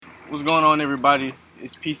What's going on, everybody?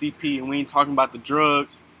 It's PCP, and we ain't talking about the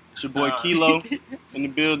drugs. It's your boy Kilo in the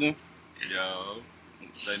building. Yo,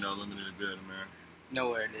 say no limit in the building, man.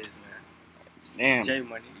 Know where it is, man. Damn, J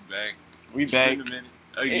Money. we It's back. been a minute.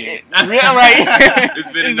 Again. Yeah, right. It's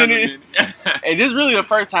been another minute. And this is really the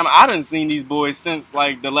first time I done seen these boys since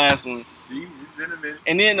like the last one. See, it's been a minute.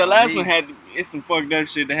 And then the last one had it's some fucked up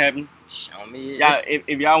shit that happened. Show me. Y'all,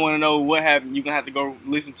 if y'all want to know what happened, you're gonna have to go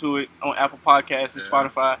listen to it on Apple Podcasts and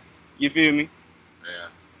Spotify. You feel me? Yeah.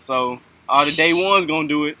 So all the day ones gonna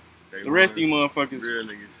do it. They The rest of you was motherfuckers. real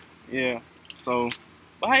niggas. Yeah. So,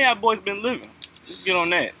 but how y'all boys been living? Let's get on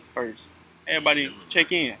that first. Everybody Chillin',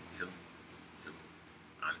 check in. Chilling.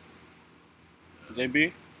 Honestly.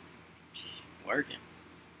 JB? Working.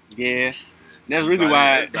 Yeah. That's really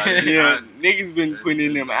why. Everybody, Yeah, honestly. niggas been putting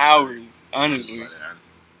in them hours, honestly. Everybody,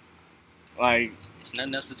 honestly. Like, There's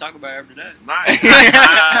nothing else to talk about after that. It's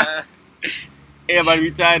not. everybody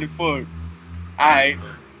be tired of fuck. Alright,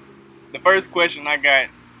 the first question I got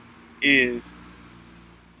is,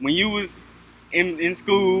 when you was in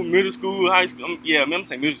school, middle school, high school, I'm gonna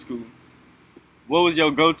say middle school, what was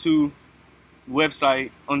your go-to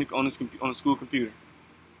website on the school computer?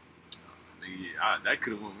 Nigga, that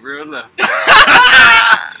could have went real left.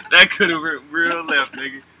 That could have went real left,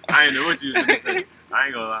 nigga. I ain't know what you was gonna say. I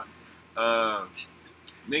ain't gonna lie.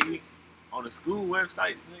 Nigga, on the school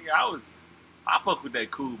websites, nigga, I fuck with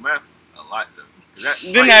that Cool Math a lot though.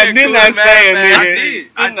 Didn't I say it, nigga?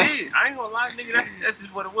 I did. I ain't gonna lie, nigga. That's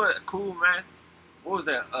just what it was. Cool Math. What was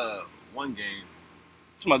that? One game.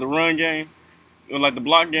 Talking about the run game? It was like the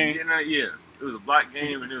block game? Yeah. It was a block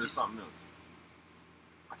game and it was something else.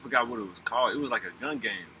 I forgot what it was called. It was like a gun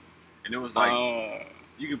game, and it was like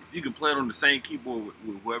you can play it on the same keyboard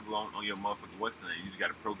with whoever on your motherfucking website. You just got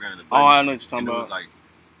to program the button. Oh, I know what you're talking and about. It was like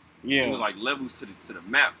it was like levels to the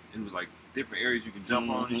map, and it was like different areas you can jump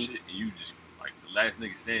on and shit, and you just like the last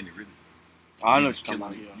nigga standing really. Oh, I know You what just you're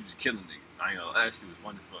talking killing about. You just killing niggas. I ain't gonna lie, that shit was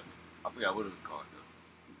fun as fuck. I forgot what it was called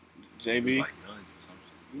though. It was JB? like guns or some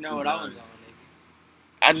shit. You know what I was on, nigga?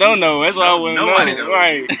 I don't know. That's what I want to Nobody know. knows.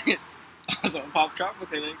 Right. I was on Pop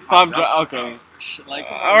Tropica, nigga. Pop Drop. Okay. Like,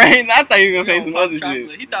 All right. I thought you was we gonna say on some Pop other Tropica.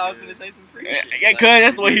 shit. He thought I was gonna say some free shit. Yeah, cause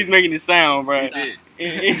that's the way he's making it sound, bro. He did.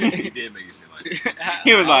 He did make it seem like that.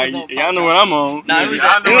 He was like, y'all know what I'm on. Nah, it was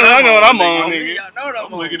Y'all that. know what I'm on, Nigga, nigga. y'all know what I'm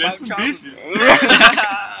I'm on. looking at Pop some Tropica. bitches.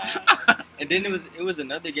 And then it was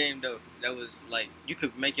another game though that was like you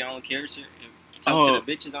could make your own character and talk to the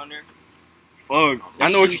bitches on there. Fuck. I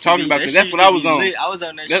That know what shit you're talking used about, to cause be- that's that what I shit was used to be on. lit. I was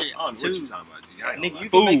on that That- shit I don't know too. what you talking about, G. I ain't Nigga, gonna you lie.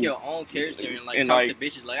 can make Fool. your own character and like And, talk like- to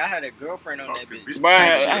bitches. Like I had a girlfriend on that bitch. Bro,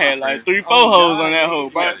 I had like 3-4 Oh, hoes God. on that hoe,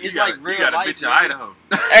 bro. Yeah, it's like real you got a life, bitch in nigga. Idaho.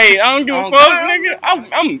 Hey, I don't give a Oh, fuck, God. nigga.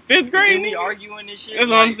 I'm 5th And grade. then we nigga. arguing this shit. That's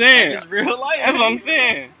what I'm like- saying. Like it's real life. That's what I'm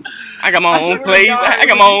saying. I got my I own swear to place. God, I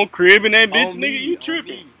got my own crib in that bitch, On nigga. me, You on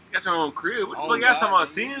tripping? me. You got your own crib. What the Oh, fuck y'all God, talking about?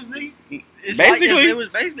 nigga. Sims, nigga? It's Basically. like, it was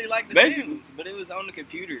basically like the Basically. Sims, but it was on the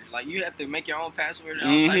computer. Like you have to make your own password and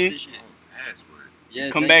all types of shit. Password.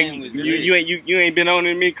 Yes, Come that back. game was You lit. ain't been on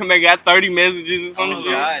it. Me come back. Got 30 messages or some Oh shit.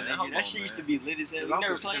 God, Hold nigga, on, that shit used to man. be lit as hell. You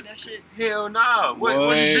never played that shit? Hell nah.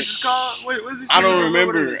 What is this called? Wait, what's this shit? I don't what it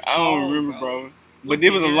remember. was I don't called, remember, bro. bro. But it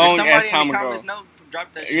was a If long somebody ass in time the ago. comments know,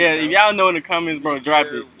 drop that shit. Yeah, bro. if y'all know in the comments, bro, drop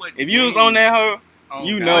it. What If you was game? on that hoe, Oh,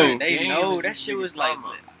 you God, know. they Game know is that this shit was nigga's like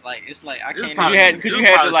talking it's like I It was can't. probably had- some- 'cause it you was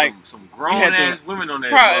had to, probably like- some grown had to- ass women on that.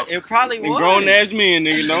 Probably- It probably and was. grown ass men,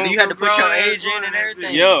 nigga, know. You had to put your Grown ass age in and women,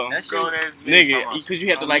 everything. Yeah. that shit grown ass men Nigga, talking about because you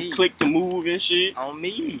had to On like me. click to move and shit. on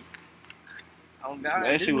me. Oh God,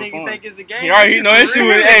 That this shit was nigga fun. think it's the game. He already know that shit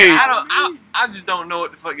was. Hey, I just don't know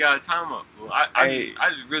what the fuck y'all talking about. Fool. I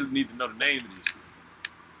just really need to know the name of this shit.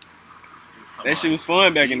 that shit was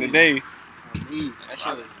fun back in the day. On me. That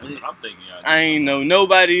shit was That's lit. what I'm thinking, y'all. I ain't know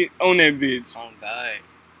nobody on that bitch. Oh God,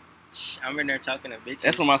 I'm in there talking to bitches.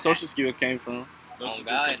 That's where my social skills came from. Oh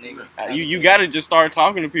God, nigga. You gotta just start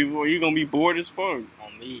talking to people, or you gonna be bored as fuck.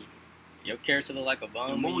 On me. Your character look like a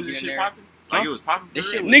bum. When when was you this get shit in there. popping? Like Huh? it was popping. This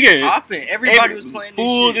for shit real? was Nigga, popping. Everybody was playing this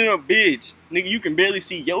fooled shit. in a bitch, nigga. You can barely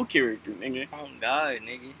see your character, nigga. Oh God,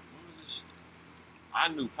 nigga. When was this shit? I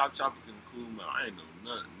knew Pop Tropica and Cool Man. I ain't know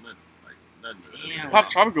nothing. Damn. Pop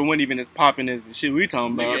Tropica wasn't even as popping as the shit we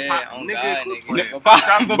talking about. Nigga, Yeah, Pop- on nigga, God, quit nigga. playing. But Pop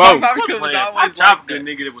Pop Bro, Tropica was always Pop like Tropica, that.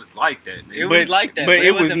 nigga, that was like that, nigga. It was like that, but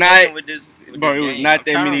it was wasn't not- fucking with this. Bro, it was not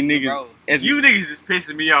that many niggas. Bro. As You niggas is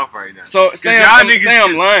pissing me off right now. So, 'Cause say y'all I'm niggas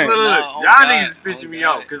lying. Look, No, y'all God, niggas is pissing me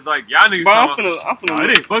God. off. Cause like y'all niggas Bro, I'm talking finna- about, I'm finna- "Nah, it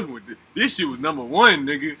ain't fucking with this. This shit was number one,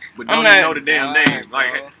 nigga. But I'm don't not- even know the damn Nah, name. bro.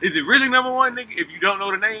 Like, is it really number one, nigga? If you don't know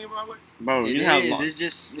the name, bro, It you have is. lo- It's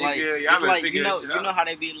just Nigga, like y'all it's better like figure that shit you out. know how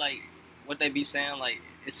they be like what they be saying like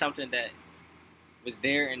it's something that was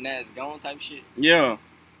there and now it's gone type shit. yeah.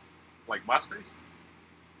 Like MySpace?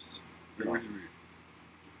 No.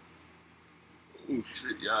 Oh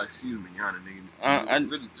shit, y'all excuse me, y'all nigga. I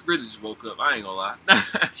really just woke up. I ain't gonna lie.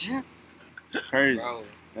 crazy. Bro,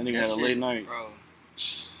 That nigga had a late night. Bro.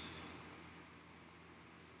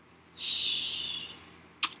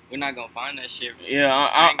 We're not gonna find that shit. Bro. Yeah,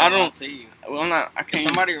 I I don't don't. tell you. Well, I'm not. I If can't.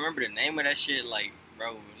 somebody remember the name of that shit, like,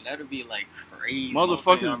 bro, that'd be like crazy.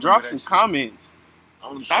 Motherfuckers remember drop that some shit. comments.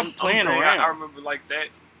 Stop Only playing thing around. I remember like that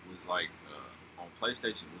was like on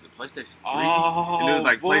PlayStation. Was it PlayStation 3? Oh, And it was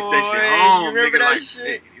like boy, PlayStation Home. You remember nigga, that like,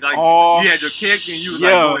 shit? Like Oh, you had your character and you was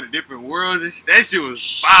yeah. like going to different worlds and shit. That shit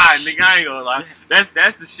was fire, nigga. I ain't gonna lie.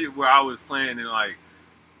 That's the shit where I was playing and like,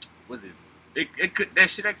 was it? It could that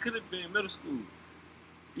could have been middle school.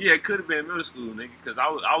 Yeah, it could have been middle school, nigga. Cause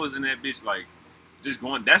I was in that bitch like just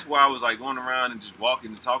going. That's where I was like going around and just walking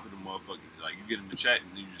and talking to motherfuckers. Like you get in the chat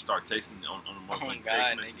and then you just start texting on the Oh motherfucking God,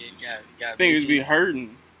 text nigga, messages. you got Fingers be bitches.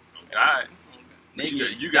 hurting. Oh, God. But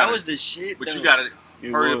Nigga, you that gotta- was the shit. But though. you gotta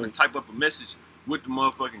It hurry up was. and type up a message with the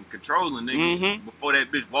motherfucking controller, nigga, Mhm. before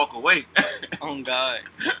that bitch walk away. Oh God,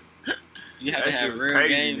 you have That to shit have was real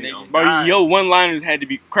crazy, game, nigga. nigga. Bro, God. your one-liners had to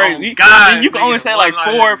be crazy. Oh, You- God, you can only nigga, say like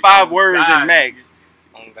one-liners 4 or 5 oh, words God, at max.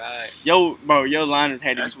 Oh God. Your liners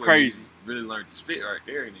had to That's be where crazy. you really learned to spit right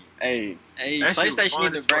there, nigga. Hey, Hey, That shit was PlayStation fun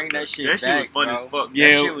need as to bring fuck, that though. shit That shit back, was fun bro. as fuck. yeah,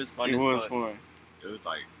 That shit was fun it as was fuck. fun. It was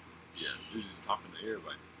like, yeah, you was just talking to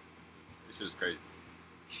everybody. This shit was crazy.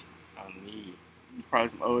 On me. Probably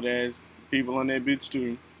some old ass people on that bitch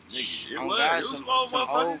too. Nigga, it Oh was. God, It was some old some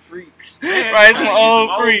motherfuckers. old freaks. Yeah, Right, some nigga,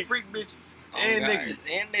 old freaks. freak bitches. Oh, And God, niggas.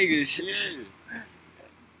 and niggas. Yeah.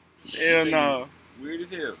 Hell Niggas no. Weird as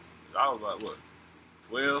hell. I was like, what?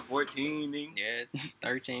 12, 14, nigga? Yeah,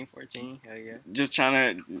 13, 14. Hell yeah. Just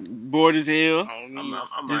trying to bored as hell. On me.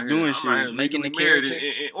 I'm Just out doing here, shit. I'm out here Making legally the married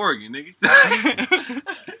character. in Oregon, nigga.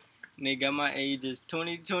 Nigga, my age is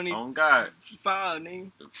 20, 25, Oh, God.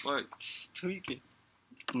 nigga. The fuck? Tweaking.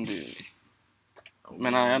 Yeah. Oh,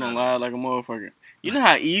 Man, I don't lie like a motherfucker. You know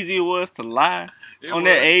how easy it was to lie? It on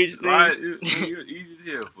that was. age thing? Lie, it was easy as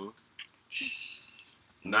hell, fool.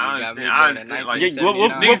 Nah, I Nigga got me understand. I born in understand. Like, Yeah, what,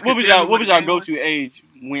 1979. Niggas could was tell y'all me what was what y'all the go game to age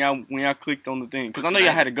when y'all clicked on the thing? Because I know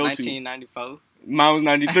y'all had to go to. 1994. Mine was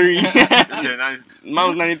 93. yeah, Mine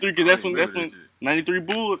was 93 because that's I when remember that shit. 93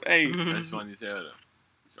 Bulls. Hey, That's funny as hell, though.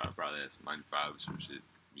 So I probably had some 95 or some shit.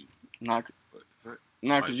 nah, But, fuck.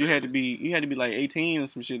 because you had to be like 18 or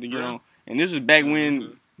some shit to get Yeah. on. And this was back when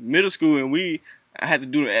Mhm. middle school and I had to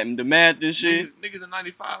do the math and shit. Niggas in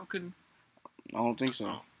 95 couldn't. I don't think so.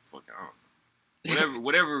 Oh, fucking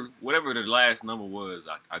whatever the last number was,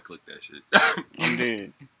 I clicked that shit. I'm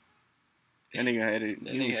dead. That nigga had it.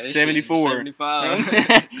 That He nigga was had shit 74. 75.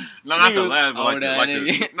 No, not the Niggas- last, but Oh, like that the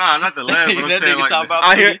nigga. nah, not the last, but I'm That saying nigga like talk about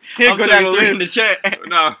I hear I'm go down the 23 in list. the chat.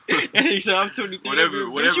 no, And he said, I'm 23. whatever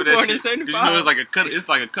Bitch, you that born shit. in 'Cause 75. you know it's like a cut. It's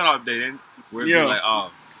like a cutoff date, and where it Yeah. be like,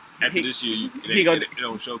 oh, after He- this year, he go- it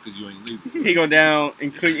don't show because you ain't leaving. He go down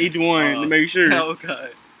and click each one to make sure. Oh,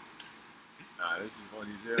 God. Nah, this is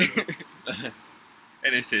funny as hell. though.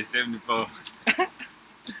 And it said 74. That's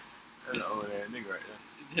an old ass nigga right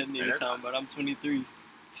That nigga talking about I'm 23.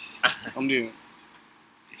 I'm dead.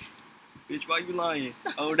 Bitch, why you lying?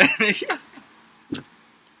 Oh, that nigga.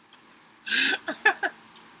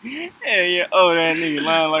 Yeah. Oh, that nigga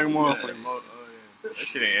lying like a there. motherfucker. Oh, yeah. That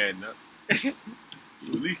shit ain't adding up.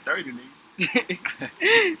 You at least 30,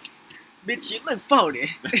 nigga. Bitch, you look 40.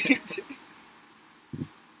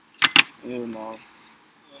 Hell no.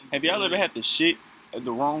 Have y'all ever had to shit at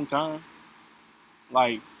the wrong time?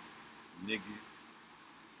 Like, Nigga.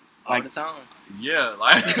 All the time. Yeah,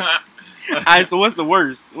 like. alright. So what's the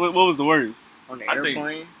worst? What was the worst? On the I think-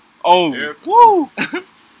 airplane. Oh, Airplane. woo,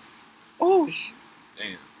 woo.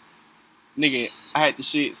 Damn. Nigga, I had to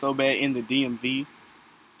shit so bad in the DMV.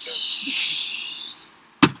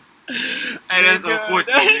 Hey, that's Nigga,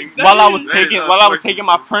 unfortunate. that- nigga. that While I was is- That is taking unfortunate.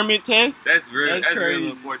 my permit test. That's real. That's That's crazy.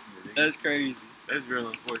 real unfortunate. Nigga. That's crazy. That's real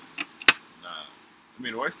unfortunate. Nah, I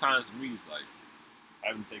mean the worst times for me is like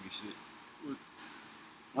having to take a shit.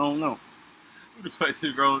 I don't know. Who the fuck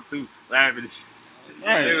just rolling through laughing and shit?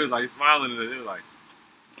 Right. They was like smiling and they were like,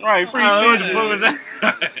 Right, free oh, what the bitches. fuck was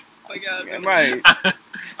that? Oh, God. Yeah, right.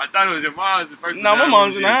 I thought it was your mom's the first No, time my I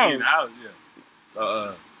mom's remember in she the was house. Yeah.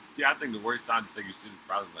 So yeah, I think the worst time to take a shit is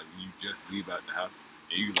probably like when you just leave out the house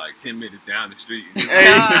and you like 10 minutes down the street and, Hey.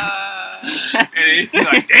 Ah. and it's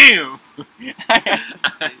like damn.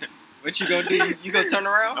 What you gonna do? You gonna turn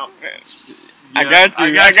around? Oh, I yeah, got to.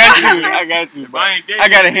 I got to. If Bro. I ain't I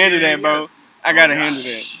gotta dating, handle yeah, that, bro. yeah. I gotta Oh, handle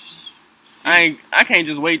God. that. I can't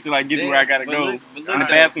just wait till I get to where I gotta But go. look, but And look the though,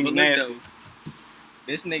 bathroom's but look nasty. though.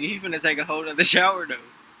 This nigga, he finna take a hold of the shower though.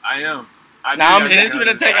 I am. I Nah, I'm knew And just- it's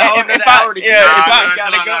gonna take a If- whole if nother I- hour to yeah, get if out. I- You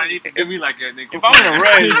gotta go. You can do me like that, nigga. If I'm in a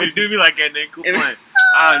rush- you do me like that, nigga. Cool If- point.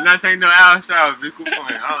 I'm not taking no hour shower, bitch. Cool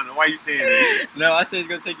point. I don't know why you saying that. No, I said it's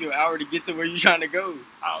gonna take you an hour to get to where you're trying to go.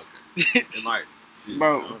 Oh, okay. It might. Shit,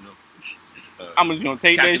 Bro. I don't know. I'm just gonna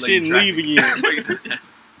take that shit and leave again.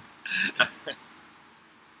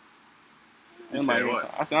 You Am I said gonna-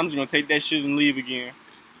 what? I said I'm just gonna take that shit and leave again.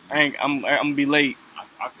 I'm gonna be late.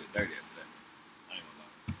 I feel dirty after that. I ain't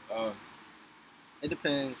gonna lie. It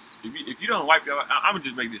depends. If you don't wipe your, I'm gonna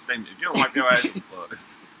just make this statement. If you don't wipe your ass,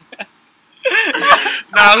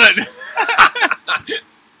 nah, look.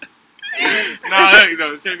 Nah, look.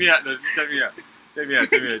 No, check me out. No, check me out. Check me out.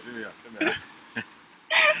 Check me out. Check me out. Check me out.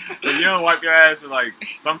 If you don't wipe your ass with like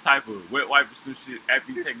some type of wet wipe or some shit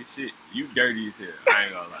after you take a shit, you dirty as hell. I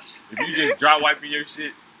ain't gonna lie. If you just dry wiping your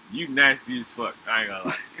shit, you nasty as fuck. I ain't gonna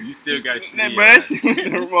lie. You still got shit. That in bro, your that ass. shit was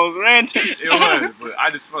the most random shit. It was, but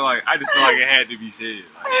I just feel like it had to be said.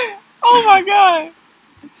 Like, Oh my god,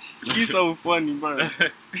 you so funny, bro.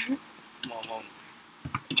 Come on, mom.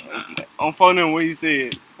 On phone number, what you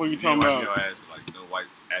said? What you you don't talking wipe about, your ass with like no wipes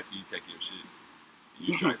after you take your shit.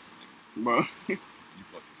 You try, bro? you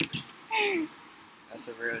fucking stink. That's a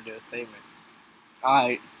real deal statement.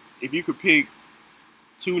 Alright, if you could pick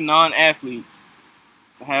 2 non-athletes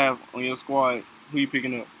to have on your squad, who you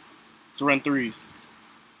picking up to run threes?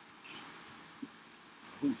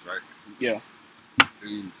 Hoops, right? Hoops. Yeah.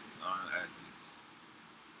 Threes, non-athletes.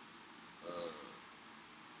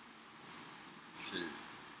 Shit.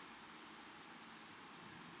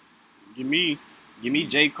 Give me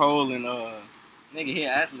J. Cole and Nigga, he an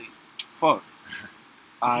athlete. fuck.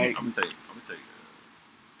 Alright, I'm gonna tell you.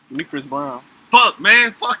 give me Chris Brown. Fuck,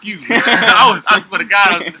 man. Fuck you. I swear to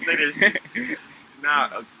God, I was gonna say that shit. Nah,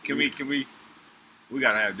 can we? We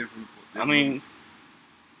gotta have different. I mean,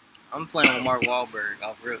 I'm playing with Mark Wahlberg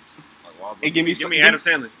off rips. like Wahlberg. Hey, give me Adam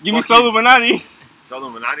Sandler. give me Fuck you. Solo Minati. Solo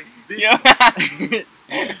Minati. Bitch. Yeah.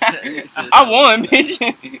 It's just- I won, bitch.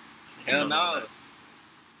 Hell no.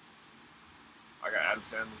 I got Adam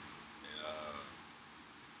Sandler and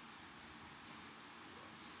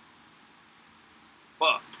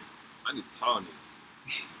fuck. I need a tall nigga.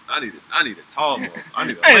 I need a tall one. I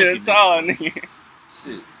need a Hey, lanky a tall nigga. nigga.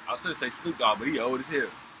 Shit. I was gonna say Snoop Dogg, but he old as hell.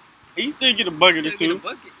 He still get a bucket or Still get a two.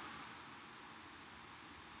 bucket.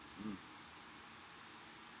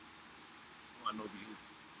 Oh, I know be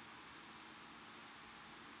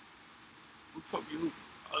who the fuck be who?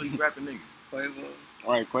 All these rapping niggas. Quavo.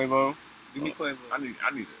 Alright, Quavo. Give me Quavo. I need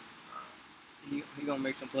a He gonna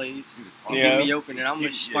make some plays. need a tall Yeah. Give me open and I'm gonna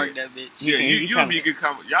Yeah. spark that bitch. Yeah, He you kinda- would be a good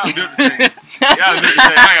comment. Y'all built the same. Y'all built the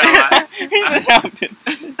same. I ain't gonna lie. He's a champion.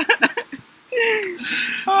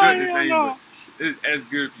 Oh, Built the hell same, no. but it's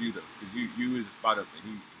good for you though, because you was a spot up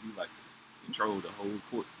and he like control the whole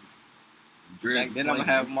court. Like, then I'm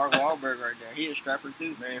gonna have Mark Wahlberg right there. He a scrapper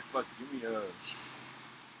too. man. Fuck, give me So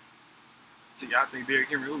y'all think Derrick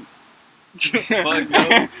Henry who? Fuck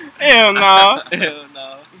no. Hell no. Hell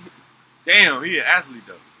no. Damn, he an athlete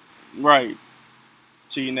though. Right.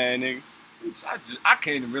 Cheating that nigga. I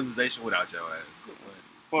came to realization without your ass. Good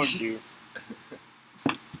one. Fuck you.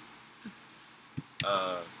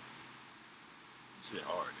 Shit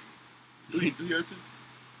hard. Nigga. Who you do your two?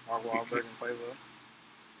 Mark Wahlberg and Quavo.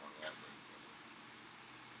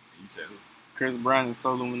 You said who? Chris Brown and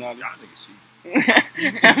Solo Minati. Y'all niggas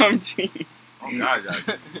cheat. I'm cheating. Oh God, y'all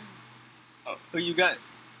cheat. Who you got?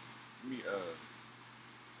 Give me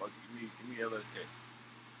fuck it, give me LSK.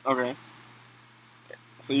 Okay.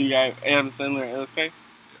 So you got Adam Sandler and LSK?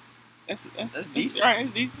 That's decent. Right,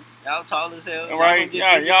 it's decent. Y'all tall as hell. All right,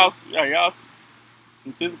 Y'all y'all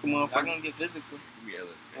some physical Y'all motherfuckers. gonna get physical. Give me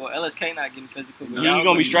LSK. Well, LSK not getting physical. But No, He y'all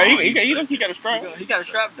gonna be straight. No, He got a strap. He got a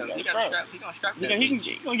strap though. He got He a got a strap. strap. He gonna strap He that. can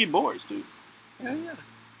bitch. gonna get boards too. Hell yeah.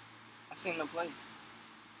 I seen them play.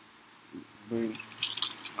 But,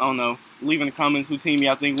 I don't know. Leave in the comments who team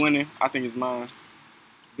y'all think winning. I think it's mine.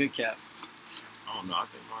 Good cap. I don't know. I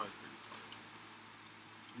think mine's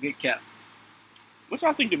pretty. Good cap. Which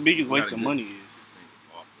I think the biggest We waste gotta of get- money is. Biggest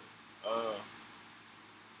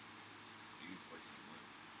waste of money.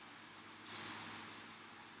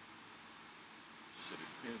 Shit, it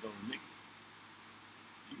depends on the nigga.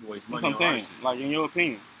 You can waste That's money what I'm on saying. our shit. Like in your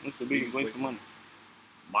opinion, what's the biggest Biggest waste waste of money?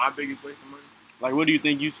 My biggest waste of money? Like what do you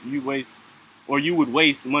think you waste or you would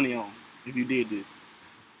waste money on if you did this?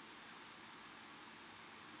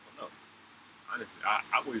 I don't know. Honestly,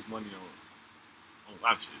 I waste money on a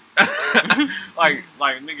lot of shit.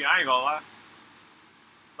 like nigga, I ain't gonna lie.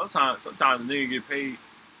 Sometimes the nigga get paid,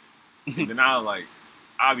 and then I'll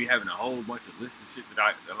be having a whole bunch of list of shit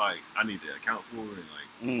that I need to account for and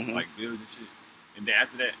Mhm. like bills and shit. And then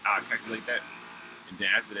after that, I'll calculate that. And then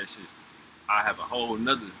after that shit, I have a whole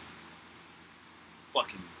nother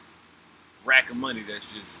fucking rack of money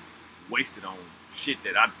that's just wasted on shit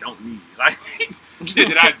that I don't need. Like, shit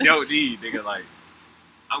that I don't need, nigga. Like,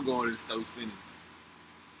 I'm going to the store spending,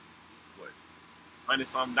 what,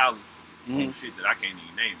 $100-something on shit that I can't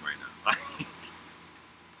even name right now. Like,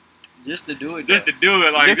 just to do it. just to do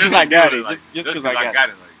it. Like, Just 'cause I got it. Like, Just 'cause because I got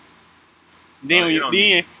it. Like, Then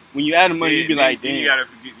when you add the money, you be like, damn. You gotta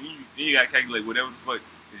forget. You gotta calculate whatever the fuck.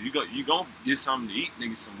 You gonna get something to eat,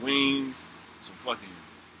 nigga. Some wings, some fucking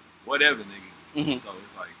whatever, nigga. Mhm. So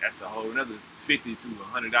it's like that's a whole another $50 to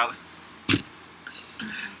 $100.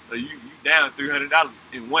 So you down $300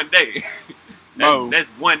 in one day. Bro. That's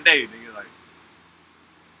one day, nigga. Like,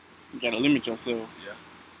 You gotta limit yourself. yeah.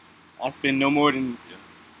 I spend no more than. Yeah.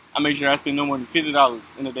 I make sure I spend no more than $50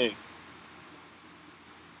 in a day,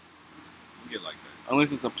 You get like that.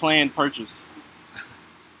 unless it's a planned purchase.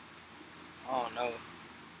 I don't know.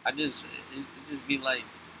 It just be like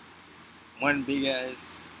one big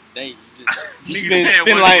ass day. You just Nigga Spend saying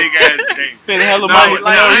one like big ass day. spend hella No, money for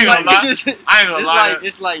like, no I ain't reason. gonna lie. just, I ain't gonna lie.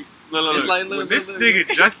 it's like Look, It's like, when look, this look, nigga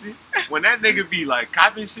look. Justin, when that nigga be like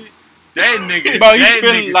copping shit, that nigga, Bro, he that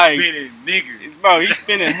spending, nigga like- spending niggas. Bro, he's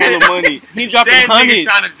spending hella money. He dropping That nigga hundreds.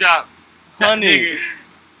 trying to drop that Hundreds. nigga,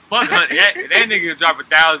 fuck hundred. That nigga drop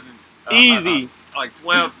 1,000, Easy. like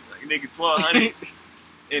 12, like, nigga 1,200,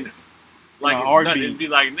 and like In a it's heartbeat. nothing, and be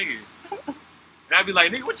like nigga, and I'd be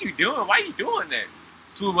like nigga, what you doing? Why you doing that?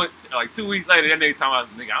 2 months, like 2 weeks later, that nigga talking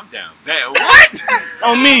about nigga, I'm down. That what?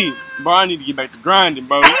 On me. Bro, I need to get back to grinding,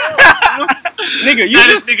 bro. Nigga, you Now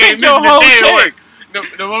just this nigga ain't spent your missing a whole day at check. work.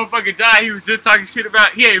 The motherfucking job he was just talking shit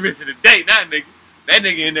about, he ain't missing a day, now nigga. That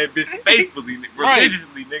nigga in that bitch faithfully, Right.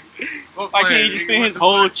 religiously, nigga. What Like, plan, he just nigga? spent What his the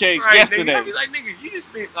whole fuck? check Right, yesterday. Nigga. I be like, nigga, you just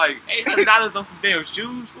spent like $800 on some damn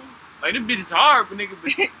shoes, fool. Like, them bitches hard, but nigga,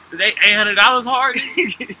 but is $800 hard,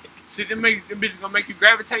 nigga? Shit, them bitches gonna make you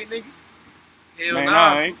gravitate, nigga? Hell Man,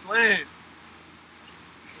 nah, I ain't. quit playing.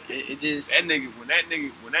 it just That nigga, when that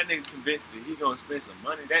nigga convinced that he gonna spend some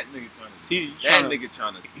money, that nigga He's trying tryna- to, that nigga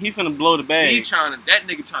trying to, He finna blow the bag. that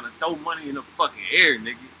nigga trying to throw money in the fucking air,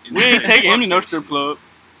 nigga. And We ain't say, taking him to "Fuck no that strip shit." club.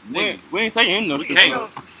 Nigga. We ain't taking him to no We strip can't.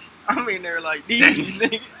 club. I'm in there like these Damn.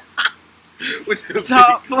 niggas. With your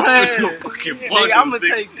Stop with playing. your fucking Nigga, bundles, I'm gonna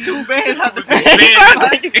nigga. take 2 bands out the With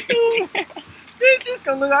bag. the bands. Bitch, just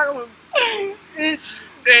gonna look like I'm a bitch.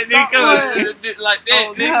 That Stop nigga playing. like that.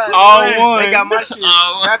 Oh, nigga. God. All one. They got my shit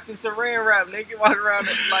All one. wrapped in saran wrap. Nigga walk around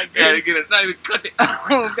like Gotta this. get a not even cut it.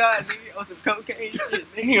 Oh God, nigga, on some cocaine shit. Nigga.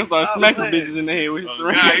 He gonna start Stop smacking playing. bitches in the head with his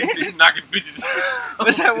Oh, God, syringe. he just knocking bitches.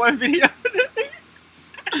 What's that one video?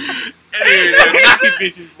 That nigga knocking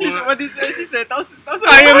bitches, He said, boy. what did he say? She said, those some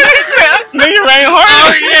I am nigga rain Oh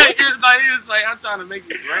hard. yeah, he was like, I'm trying to make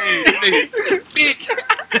it rain, nigga.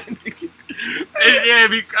 Bitch. And yeah,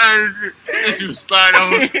 because that shit was slide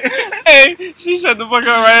on. Hey, she shut the fuck up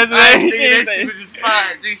right after I that. think She that ain't shit say- was just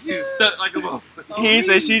fine. That shit was stuck like a motherfucker. He ain't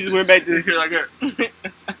say she just went back to This shit like that.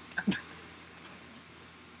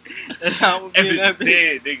 That's how I'm That being that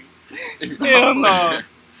bitch bitch. dead, nigga. Hell no.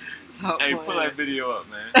 Stop Hey, playing. pull that video up,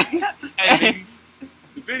 man. Hey, nigga,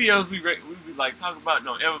 the videos we be like talk about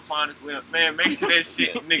don't ever find us. Man, make sure that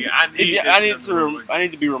shit, nigga. I need that I shit. need to. I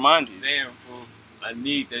need to be reminded. Damn, fool. I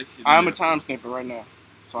need that shit. I'm a in time snapper right now,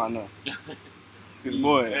 so I know. Cause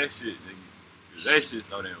boy, that shit, nigga. 'Cause that shit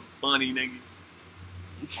so damn funny, nigga.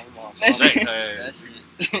 Oh, my That mama. shit- That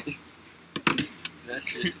shit. That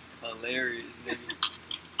shit hilarious, nigga.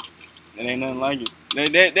 it ain't nothing like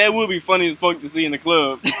it. That would be funny as fuck to see in the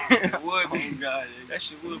club. It would Oh be. God, That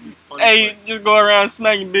shit would be funny. Hey, just go around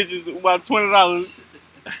smacking bitches about $20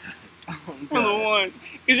 Oh, for the God. ones.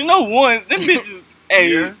 Cause you know ones, them bitches.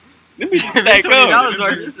 Hey, Yeah. them bitches If stack it's up. $20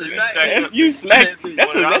 worth, it's a stack. That's you smack.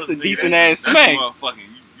 That's a decent ass smack. Motherfucking,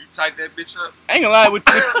 you type that bitch up. I ain't gonna lie,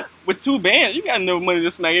 with 2 bands, you got enough money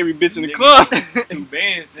to smack every bitch in the Nigga. club. 2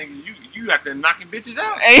 bands, nigga. You out there knocking bitches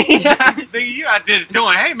out. Hey, Nigga, you out there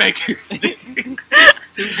doing haymakers. Nigga.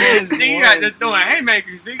 2 bands. Nigga, you out there doing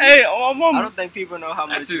haymakers, nigga. hey, oh, my I mama. don't think people know how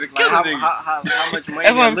That much, shit'll like, kill a how, nigga. how much money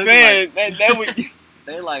That's what that I'm look saying. Like. That would.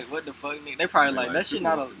 They like, what the fuck, nigga? They probably like, Like, that shit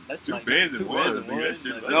not a, that's 2 like, bands in 2 one, bands in nigga. one. That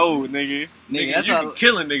shit Like, like- No, nigga. nigga, that's you how. can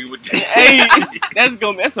kill a nigga with that. Hey,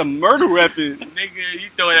 that's a murder weapon. Nigga, you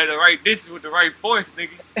throw it at the right distance with the right force,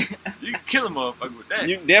 nigga. You can kill a motherfucker with that.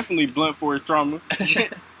 You definitely blunt force trauma.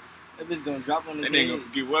 That bitch gonna drop on his That nigga head. gonna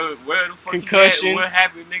forget where the fuck Concussion. he at, what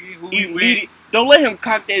happened, nigga, who he with. Immediate. Don't let him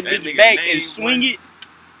cock that That bitch nigga back name and swing it.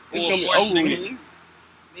 It's gonna be Or over with.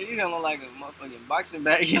 Nigga, you gonna look like a motherfucking boxing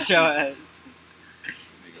bag at your ass.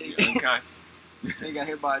 Nigga be unconscious. They got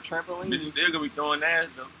hit by a trampoline. Bitch still gonna be throwing ass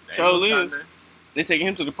though. They ain't So gonna live. stop They taking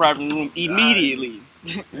him to the private room immediately,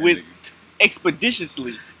 with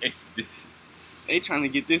expeditiously. Expedition. They trying to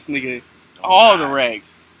get this nigga all the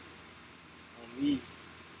rags. On me.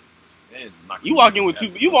 You walk in with two.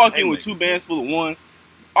 You walk in with two bands full of ones.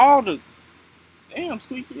 All the damn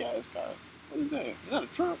squeaky ass car. What is that? Is that a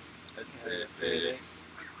truck? That's FedEx.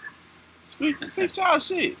 Squeaky, fix y'all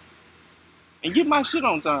shit and get my shit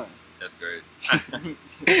on time. That's great.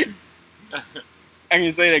 I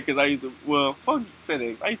can say that because I used to. Well, fuck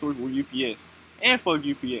FedEx. I used to work with UPS and fuck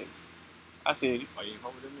UPS. I said, Why you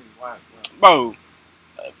over them niggas? Why? bro,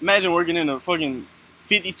 imagine working in a fucking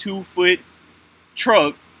 52-foot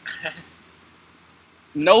truck.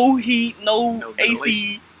 No heat, no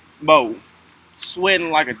AC, bro. Sweating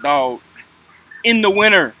like a dog in the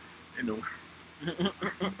winter.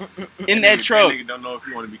 In that truck. Nigga don't know if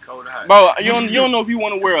you want to be cold or hot. Bro, you don't know if you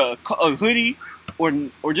want to wear a hoodie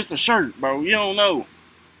or just a shirt, bro. You don't know.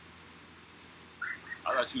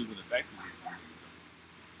 I thought you was in the factory.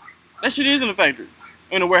 That shit is in the factory,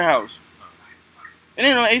 in the warehouse. And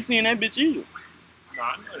ain't no AC in that bitch either. No,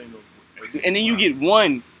 I know it ain't no. And then you get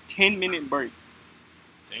 1 10-minute break.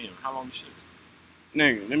 Damn, how long the shit?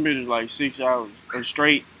 Nigga, them bitches like 6 hours or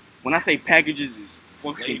straight. When I say packages is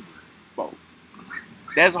fucking, Labor. bro.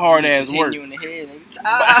 That's hard ass Just work. hitting you in the head.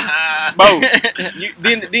 Nigga.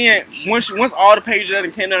 Bro, then once all the pages that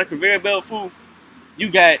came down the conveyor belt, fool, you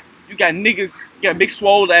got niggas, you got big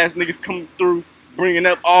swole ass niggas coming through, bringing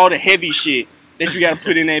up all the heavy shit that you gotta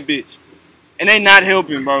put in that bitch, and they not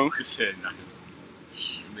helping, bro. This shit not.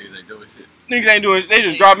 Niggas ain't doing shit. Niggas ain't doing shit. They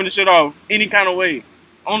just dropping the shit off any kind of way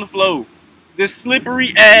on the floor. This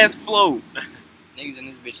slippery ass flow, Niggas in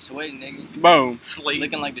this bitch sweating, nigga. bro. Slate.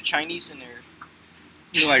 Looking like the Chinese in there.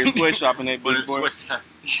 You like a sweatshop in that But bitch, it's boy. sweatshop.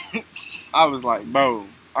 I was like, bro,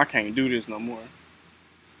 I can't do this no more.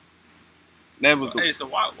 That was So, hey, so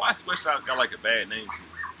why sweatshop got like a bad name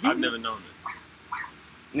to it? I've never known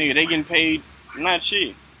that. nigga, they getting paid not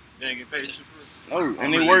shit. They ain't get paid shit for it. No,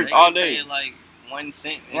 and Oh, they work all day. Paying like 1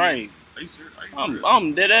 cent. Nigga. Right. Are you serious? Are you real?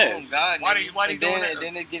 I'm dead ass. Oh God! Why nigga. they and doing then, that, and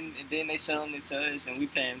then they getting, and then they selling it to us, and we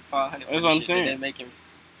paying $500. That's what I'm shit saying. That they making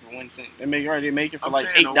for 1 cent. They make They make it for I'm like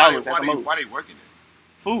saying, $8 though, at the most. why they working it?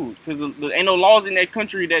 Food, because ain't no laws in that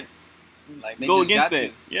country that Like they go just against got that.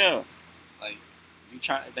 to. Yeah, Like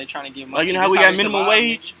they trying to get money. like you know how This we got they minimum survive,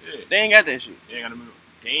 wage. Yeah. They ain't got that shit. They ain't got a minimum.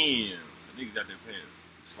 Damn. The niggas out there paying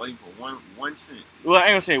slave for one cent. Well, I ain't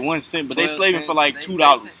gonna say 1 cent, but they 12 slaving for cents, like they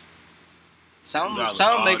 $2. make Some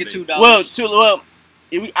 $2 make it all $2.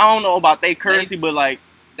 Well, I don't know about their currency, They- but like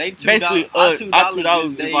They $2. basically, our our $2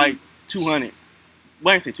 is they- like 200.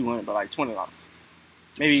 Well, I ain't say 200, but like $20.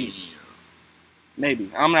 Maybe. Damn.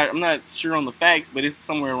 Maybe. I'm not sure on the facts, but it's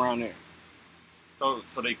somewhere around there. So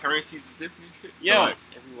they currencies is different and shit? Yeah. So like,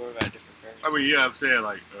 Every world got different currency. I mean, yeah, I'm saying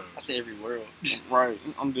like, I say every world. Right.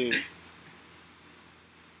 I'm dead.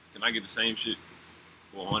 can I get the same shit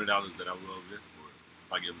for $100 that I would over there? Or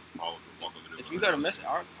if I get all walk over there? If you go to Mexico,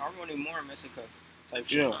 I'm running more in Mexico type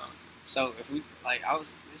shit. Yeah. So if we like,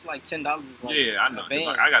 it's like $10. Like Yeah, I know. a band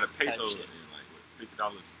Like, I got a type peso and shit. like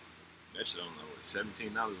 $50. That shit, I don't know, what,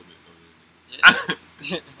 $17 a bit.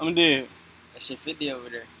 Yeah. I'm dead. That shit 50 over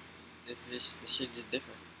there. This shit just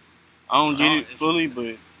different. I don't So, get it if fully, you- but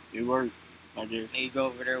it worked, I guess. And you go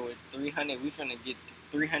over there with 300. We finna get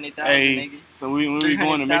 300,000, Hey, nigga. so when we going to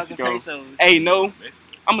 300,000 Mexico, pesos. hey, no, Mexico.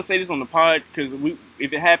 I'm gonna say this on the pod because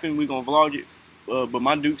if it happened, we gonna vlog it. But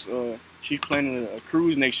my Duke's, she's planning a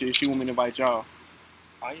cruise next year. She want me to invite y'all.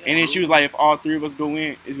 Oh, yeah. And then she was like, if all three of us go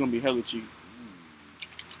in, it's gonna be hella cheap.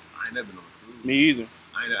 I ain't never been on a cruise. Me either.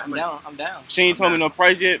 I ain't, I'm down. She ain't I'm told me down. no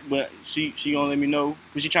price yet, but she gonna let me know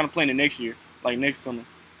because she trying to plan it next year, like next summer.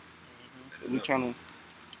 Mm-hmm. We trying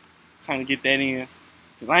to get that in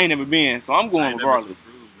because I ain't never been, so I'm I going ain't never been to regardless. a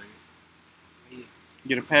cruise, nigga.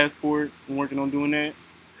 Get a passport. I'm working on doing that. Yeah,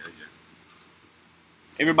 yeah.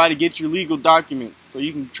 Everybody get your legal documents so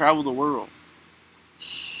you can travel the world.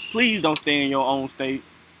 Please don't stay in your own state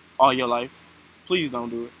all your life. Please don't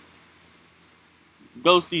do it.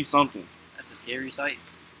 Go see something. That's a scary sight.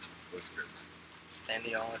 What's good? Stand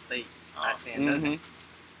in your own state. Oh, Not saying nothing.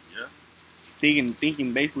 yeah.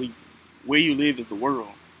 Thinking basically where you live is the world.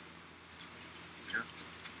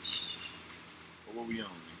 But what we on,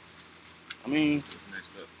 man? I mean, What's next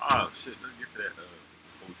up? Oh, shit. Let's get to that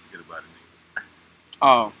before we forget about it, nigga.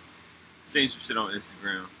 oh, Seen some shit on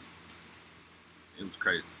Instagram. It was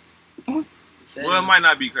crazy. You said Well, it might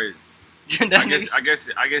not be crazy. That I nigga- guess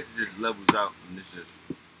it just levels out and it's just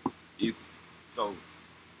equal. So,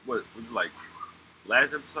 what was it like?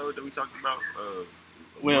 Last episode that we talked about?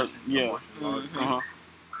 Well, abortion, yeah. abortion laws? uh-huh.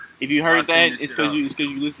 If you heard I seen that, this it's shit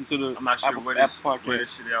because you listen to the I'm not sure Apple where this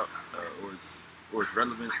podcast. shit out or it's or it's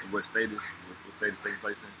relevant in what state is taking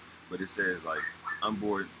place in, but it says like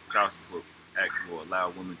Unborn Child Support Act will allow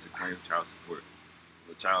women to claim child support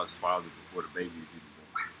for the child's father before the baby is even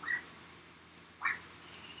born.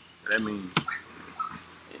 That means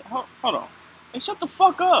Hold on. Hey, shut the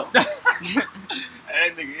fuck up. that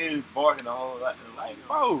nigga is barking the whole lot. Like,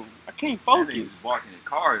 bro, I can't That focus. nigga's barking in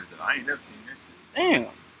cars though. I ain't never seen that shit.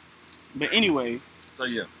 Damn. But anyway, So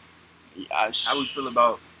yeah, I how we feel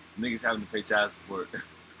about niggas having to pay child support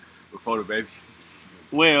before the baby?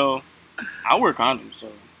 well, I wear condoms,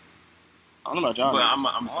 so I don't know about y'all. But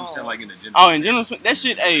niggas. I'm saying like in the general. Oh, in general, that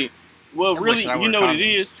shit. Hey, well, That boy really, said I you wear know what it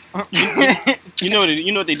condoms. is. You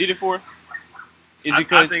know what they did it for? It's I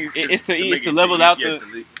because think it's to make it level to- out yeah, the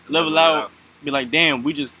to level out. Be like, damn,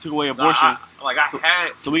 we just took away So abortion, I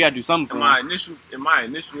had so we gotta do something for in them. my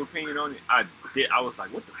initial opinion on it, I was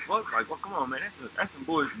like, what the fuck? Like, well, come on, man, that's some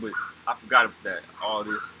bullshit. But I forgot that all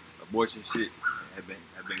this abortion shit had been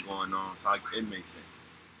going on. So like, it makes sense.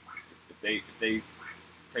 If they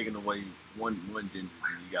taking away one gender, then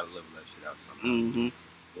you gotta level that shit out somehow,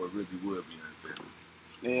 Mm-hmm. or it really would be unfair.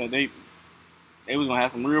 Yeah, they was gonna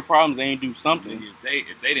have some real problems. They ain't do something Nigga,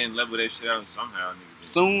 if they didn't level that shit out somehow, nigga,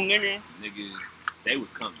 soon, nigga. they was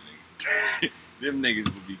coming, nigga. Them niggas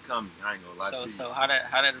would be coming. I ain't gonna lie to you. So how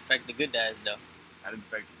that affect the good dads though? I didn't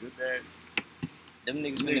affect the good dad. Them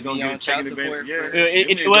niggas Niggas finna gonna be get on child taken advantage- support.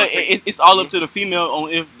 yeah. for- It's all up to the female on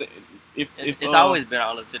if It's always been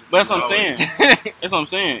all up to the But that's what I'm female. saying. That's what I'm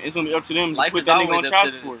saying. It's gonna be up to them to Life put is that nigga on always child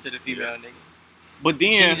up support. to the female nigga. But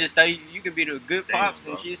She then, can just throw you could be the good Damn, pops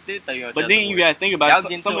bro. and she still throw you on but child then support. you gotta think about Y'all it.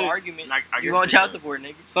 get into Some an of argument. Like, I You guess on they- child support,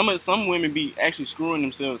 nigga. some women be actually screwing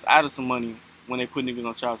themselves out of some money when they put niggas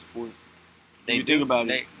on child support. They you do. think about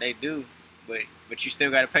it. They do. But you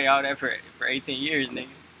still gotta pay all that for 18 years, nigga.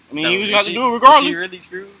 I mean, So you is got to she- do it Is she regardless. really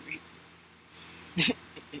screwed?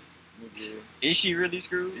 Nigga, Is she really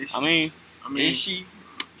screwed? this I shit- mean, Is she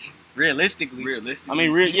realistically? realistically,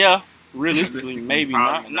 realistically, Realistically, maybe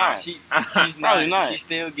probably not. not. She's Probably not. not. She's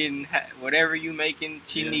still getting whatever you making.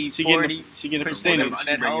 She Yeah. needs She 40 getting a percent percentage of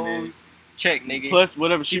that bringing whole in. check, nigga. plus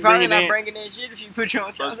whatever she she probably bringing not in, bringing that shit if she put you on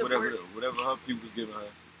child plus support. whatever her people's giving her.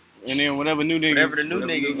 and then whatever new nigga, Whatever the new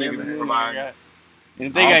Whatever nigga new giving nigga her. provide. got. And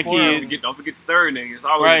if they All got four of them. kids, Don't forget the third nigga. It's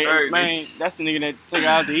always right, the third man, nigga. that's the nigga that take her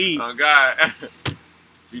out to eat. Oh God,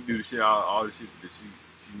 she do the shit, all the shit that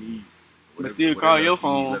she need. But still call your else she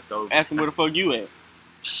need phone, left over. asking where the fuck you at.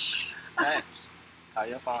 Facts. Call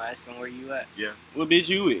your phone asking where you at. What bitch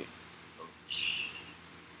you at?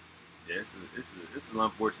 Yeah, it's an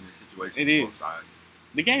unfortunate situation. It on is. both sides.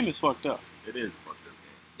 The game is fucked up. It is a fucked up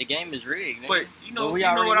game. The game is rigged, nigga. But you know, But we you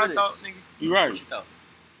know already what know I this. thought, nigga? You right. What you thought?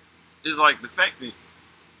 It's like the fact that,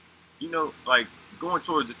 you know, like going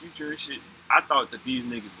towards the future and shit. I thought that these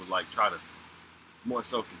niggas would like try to more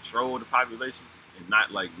so control the population and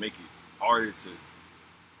not like make it harder to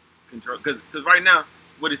control. Because right now,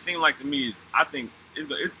 what it seemed like to me is, I think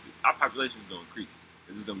our population is going to increase.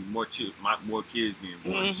 There's going to be more kids being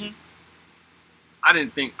born. And shit.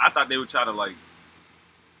 I thought they would try to like,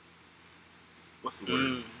 what's the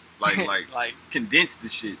word? Like like condense the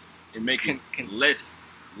shit and make it Con- less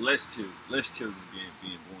children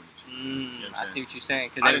being born. And shit. You know what I'm I saying? see what you're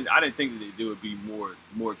saying. I didn't think that there would be more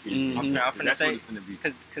kids. Mhm. being born. I'm finna That's say- what it's gonna be.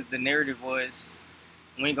 because the narrative was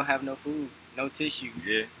we ain't gonna have no food, no tissue,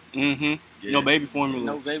 Yeah. Mm-hmm. Yeah. No baby formula.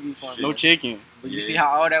 no baby formula. No chicken. But you Yeah. see how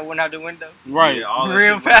all that went out the window? Right. Yeah, all that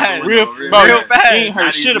Real shit went out the fast. window Real, bro, real fast. You ain't Now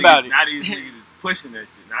heard these shit niggas- about it. Now these niggas is pushing that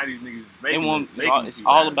shit. Now these niggas is They making want. making It's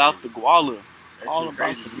people all out about of the it. guala. That All shit about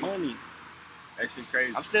crazy. the money. That shit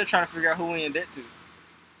crazy. I'm still trying to figure out who we in debt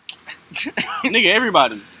to. Nigga,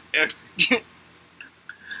 everybody.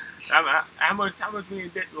 How much we in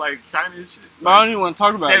debt to, like China and shit? Bro, I don't even want to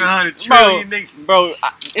talk about 700 it. trillion, nigga. Bro,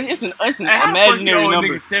 it's an Hey, how imaginary the fuck you owe a number.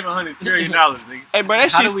 nigga $700 trillion, nigga. Hey, bro,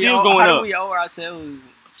 that How shit's do we still owe, going how up. do we owe ourselves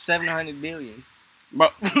 700 billion? Bro,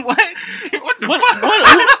 What? What the what,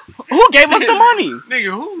 fuck? who gave us the money?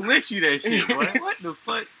 Nigga, who lent you that shit, boy? What the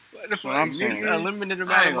fuck? What the fuck? I'm Nigga, saying. a limited I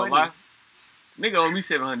amount ain't of gonna money. lie. Nigga owe me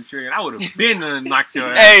 700 trillion. I would have been knocked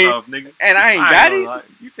your Hey. ass off, nigga. And I ain't I got gonna it? lie.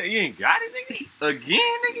 You said you ain't got it, nigga? Again,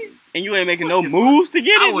 nigga? And you ain't making What no the moves to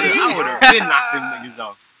get I it, would nigga? have been knocked them niggas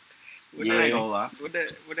off. I Yeah. ain't gonna lie. What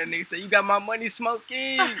that nigga say? You got my money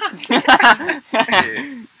smoking.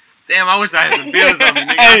 Shit. Damn, I wish I had some bills on me,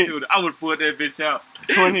 nigga. Hey. I would have pulled that bitch out.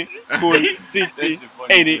 20, 40, That 60, shit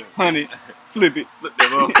funny 80, as hell. 100. Flip it. Flip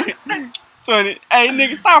that up. 20. Hey,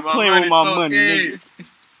 nigga, stop My playing with my money, okay. nigga.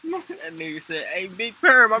 That nigga said, "Hey, big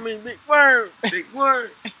perm. I mean, big worm. Big word.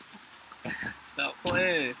 Stop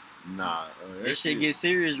playing." Nah, This shit get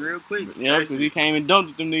serious real quick. Yeah, because he came and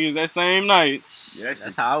dumped them niggas that same night. Yeah,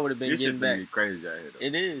 That's how I would have been this getting shit back. get crazy out here. Though.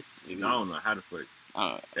 It is. I don't know how the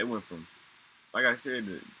fuck they went from, like I said,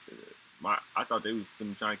 I thought they was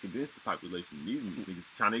trying to condense the population. These niggas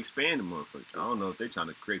trying to expand the motherfuckers. I don't know if they trying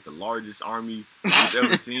to create the largest army we've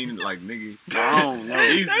ever seen. Like nigga, I don't know.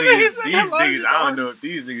 These niggas, I don't know if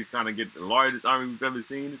these niggas trying to get the largest army we've ever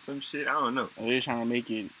seen or some shit. I don't know. They're trying to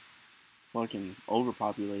make it fucking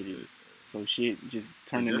overpopulated, so shit just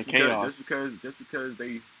turned into chaos. Just because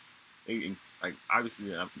they like obviously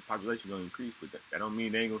the population gonna increase, but that don't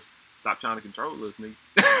mean they ain't gonna stop trying to control us,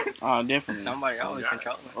 nigga. Definitely. Somebody always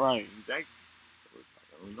controlling. Right. Exactly. So it's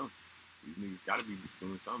like, I don't know. These niggas gotta be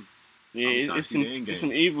doing something. Yeah, it's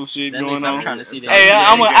some evil shit going on. I'm trying to see that. Hey,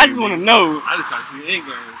 I just want to know. I just trying to see the end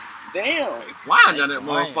game. Damn. They flying down that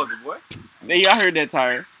motherfucker, boy. Hey, I heard that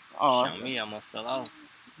tire. Oh, Show me, I'm gonna fell off.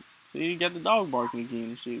 See, you got the dog barking again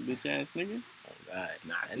and shit, bitch ass nigga. Oh God.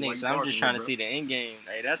 Nah, That nigga, so I'm just trying to see the end game.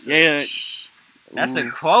 Hey, that's That's a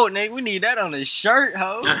quote, nigga. We need that on the shirt,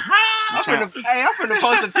 ho. I'm finna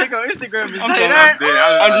post a pic on Instagram and say that.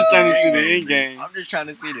 I'm just trying to see the end game. I'm just trying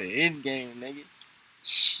to see the end game, nigga.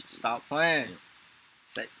 Stop playing.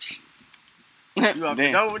 Say, you up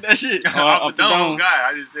the dome with that shit? Up the dome, guy.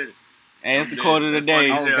 I just said it. Hey, that's the quote of the day.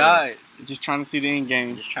 Oh God. Just trying to see the end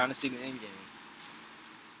game. Just trying to see the end game.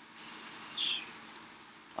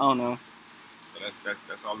 I don't know. So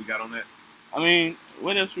that's all we got on that. I mean,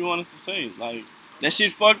 what else we want us to say? Like, that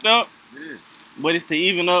shit fucked up, It is. but it's to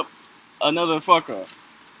even up another fuck up.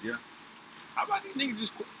 Yeah. How about these niggas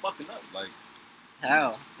just quit fucking up? Like,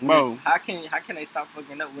 How? Bro. How can they stop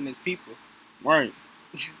fucking up when it's people? Right.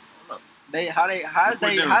 How's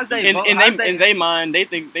they In they mind, they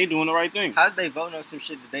think they doing the right thing. how's they voting on some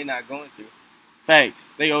shit that they not going through? Facts.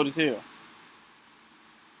 They old as hell.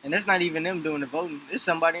 And that's not even them doing the voting. It's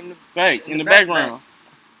somebody in the Facts. In the background.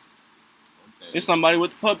 okay. It's somebody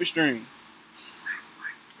with the puppet string.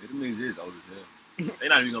 Them niggas is old as hell. They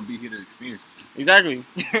not even gonna be here to experience it. Exactly.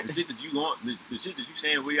 The shit that you want, the shit that you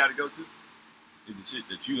saying we gotta go through, is the shit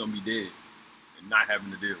that you gonna be dead and not having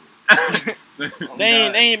to deal with. Oh, They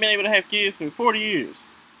ain't been able to have kids for 40 years.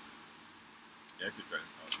 Yeah, that's just right.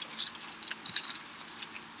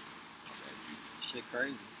 Shit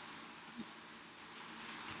crazy.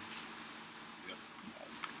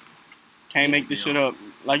 Can't make this shit up.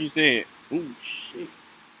 Like you said. Ooh, shit.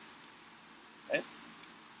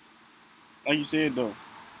 Like you said, though.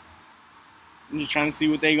 I'm just trying to see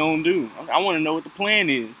what they gonna do. I want to know what the plan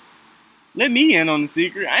is. Let me in on the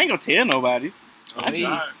secret. I ain't gonna tell nobody. I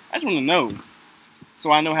just want to know.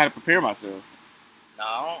 So I know how to prepare myself. No,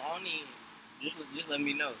 I don't need. Just let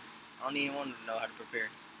me know. I don't even want to know how to prepare.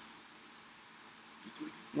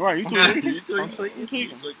 Right, you tweaking. I'm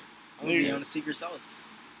tweaking. I'm gonna be on the secret sauce.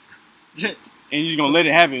 And you just gonna let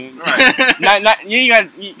it happen. Right. You ain't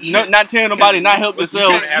got not tell nobody, not help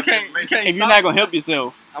yourself. You can't If you're not gonna help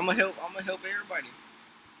yourself. I'm gonna help everybody.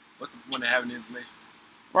 What's the point of having the information?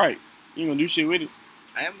 Right. You ain't gonna do shit with it.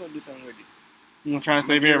 I am gonna do something with it. You gonna try and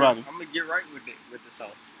save everybody. I'm gonna get right with it with the sauce.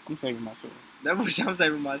 I'm saving myself. That's what I'm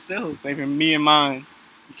saving myself. Saving me and mine.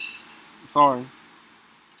 I'm sorry.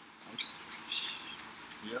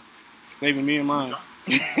 Yeah. Saving me and mine.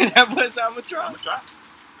 That was I'm gonna try. I'm gonna try.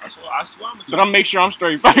 I swear I'm gonna try. But I'm make sure I'm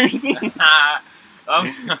straight first. I'm Oh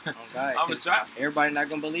God, gonna try. Everybody not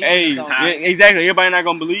gonna believe. Hey, the sauce. exactly. Everybody not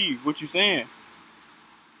gonna believe what you saying.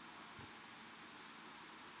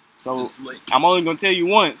 So Just late. I'm only gonna tell you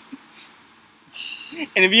once.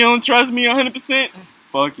 And if you don't trust me 100%,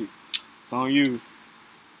 fuck it. It's on you.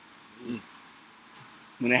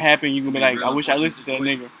 When it happen, you gonna be like, I wish I listened to that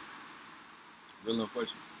nigga. Real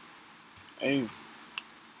unfortunate. Hey,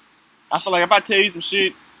 I feel like if I tell you some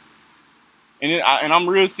shit, and I'm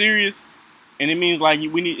real serious, and it means like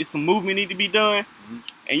it's some movement need to be done,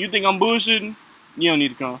 and you think I'm bullshitting, you don't need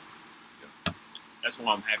to come. Yeah. That's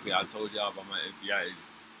why I'm happy I told y'all about my FBI agent.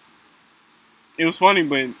 It was funny,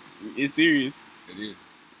 but it's serious. It is.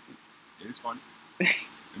 It is funny. Them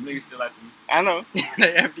niggas still after me. I know.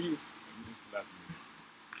 They after you. Them niggas still after me.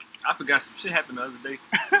 I forgot some shit happened the other day.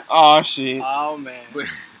 Oh shit. Oh man. But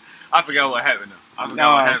I forgot what happened though. I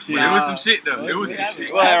forgot what happened. Shit. But it was some shit though. It was some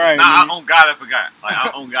shit. Well, all right, nah, man. on God I forgot.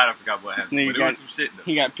 Like on God I forgot what This happened. nigga But it was some shit though.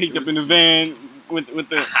 He got picked up in the van with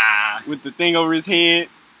the thing over his head.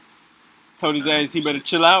 Told his ass he better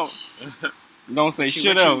chill out. Don't say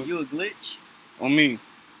shit else You a glitch? on me.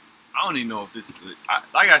 I don't even know if this is glitch.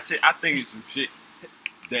 Like I said, I think it's some shit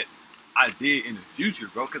that I did in the future,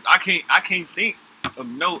 bro. Cause I can't think of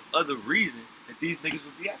no other reason that these niggas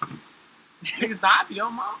would be after me. Niggas, nah, I be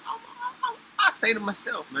on my, I stay to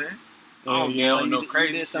myself, man. I don't Yeah. know So no you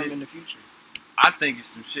crazy did something shit. in the future. I think it's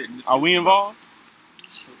some shit in the Are we future, involved?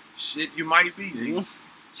 Shit, you might be, nigga.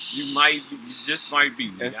 You might be, you just might be,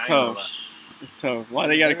 nigga. That's I ain't gonna lie. tough. It's tough. Why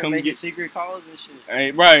they gotta been come making get? secret calls and shit.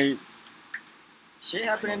 Hey, right, Shit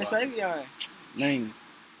happened in the Savion. man.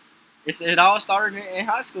 It all started in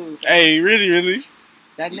high school. Hey, really?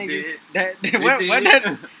 That He nigga, did. that He when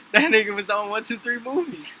did. that nigga was on 1, 2, 3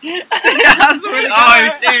 movies. I swear He to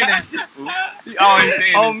always God. saying that shit, fool. He always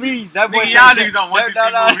saying On that shit. me, that boy Nigga, said. y'all niggas on 1, 2, 3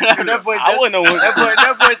 movies too, That boy, I wouldn't know what.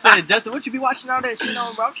 that boy said, Justin, what you be watching all that shit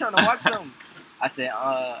on, bro? I'm trying to watch something. I said,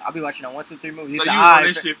 I'll be watching on 1, 2, 3 movies. He So said, you was on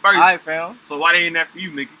this shit first. Alright, fam. So why they ain't after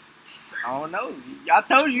you, nigga? I don't know. I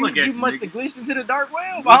told you, Look at you you, must nigga. have glitched into the dark web.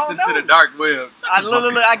 I don't Listen know. to the dark web.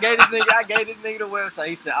 Look, I gave this nigga the website.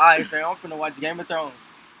 He said, alright, fam, I'm finna watch Game of Thrones.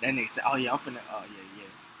 That nigga said, oh yeah, yeah.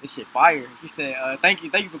 This shit fire. He said, thank you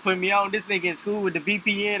for putting me on. This nigga in school with the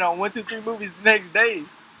VPN on 1, 2, 3 movies the next day.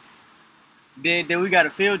 Then we got a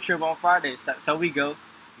field trip on Friday. So we go.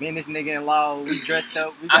 Me and this nigga in law, we dressed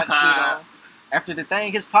up, we got the suit on. After the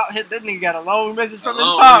thing, his pop hit that nigga got a long message from his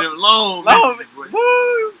pops. Long Long, message, boy.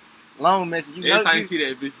 woo! Long message. You Every know, time you see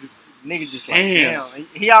that bitch, nigga just like, Damn. damn.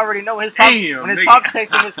 He already know his pops. Damn, When his nigga. pops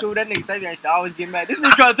text him in school, that nigga Savion used to always get mad. This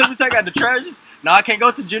nigga trying to tell me to take out the trash. No, I can't go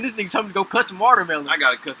to gym. This nigga told me to go cut some watermelon. I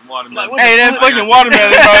gotta cut some watermelon. Like, what Hey, that fuck? fucking watermelon,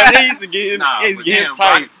 bro. They used to get him. Nah, They used but to get him damn,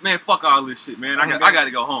 bro, tight. man, fuck all this shit, man. Oh, I God. gotta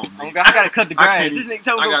go home. Oh, Man. God, I gotta cut the I grass. can't This even- nigga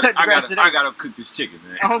told me to go cut the grass today. I gotta cook this chicken,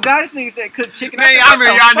 man. Oh God, this nigga said cook chicken. Man, said, I what remember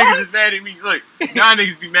the y'all fuck? niggas is mad at me. Look, y'all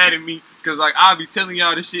niggas be mad at me because like I'll be telling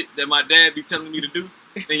y'all the shit that my dad be telling me to do,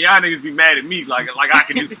 and y'all niggas be mad at me like I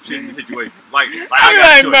can do some shit in the situation. Like I I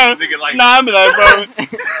got be a like, choice. Nigga, like Nah, I be like,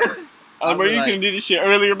 bro. I'll Bro, be you like- could have did this shit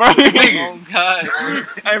earlier, bro. Nigga. Oh God.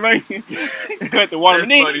 Hey, bro. Cut the watermelon.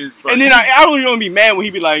 That's funny as fuck. And then I don't even be mad when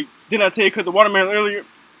he be like, didn't I tell you to cut the watermelon earlier?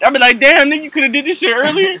 I be like, damn, nigga, you could have did this shit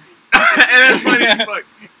earlier. and that's funny as fuck.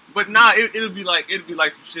 But nah, it'll be like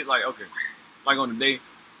some shit like okay, like on the day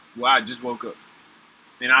where I just woke up,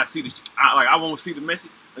 and I see the shit. I won't see the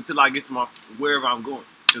message until I get to my wherever I'm going.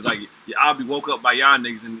 Cause like I'll be woke up by y'all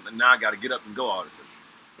niggas, and now I gotta get up and go all this stuff.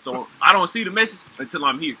 So I don't see the message until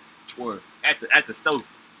I'm here or at the stove,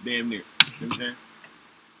 damn near. You know what I'm saying?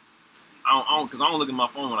 Cause I don't look at my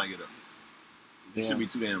phone when I get up. It should be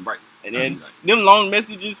too damn bright. And then them long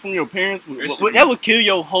messages from your parents, that would kill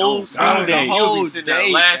your whole school God, day. you'll Whole be sitting there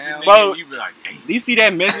day, laughing, fam. nigga, Bro. and you be like, damn. Do you see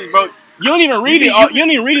that message, bro? You don't even read it. You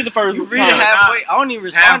don't even read it the first You time. read it halfway. I don't even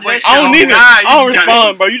respond Halfway. to that shit. I don't Oh, either. God, I don't you gotta-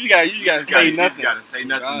 respond, bro. You just gotta say You nothing. just gotta say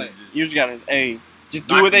nothing. Right. and just You just gotta, hey, just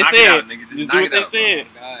do knock- what they knock it said. out, nigga. Just knock do it what they out, bro. said.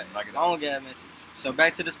 God, Knock it out. long ass message. So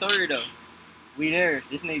back to the story though. We there.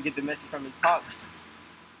 This nigga get the message from his pops.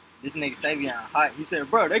 This nigga Savion hot. He said,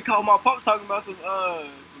 bro, they called my pops talking about some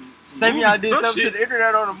Savion movies, did some something shit. to the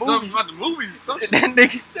internet on the Something movies. about the movies. Some shit. That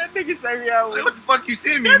nigga Savion Like, was. what the fuck you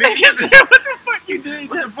send me, That nigga? nigga said, what the fuck you did?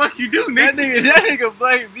 What the fuck you do, That nigga? nigga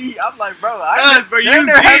blamed me. I'm like, bro, I Bro, that you never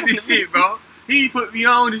did happened this to me. shit, bro. He put me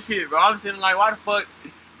on this shit, bro. I'm sitting like, why the fuck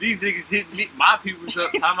these niggas hitting me, my people's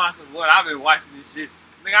up, talking about some what? I've been watching this shit.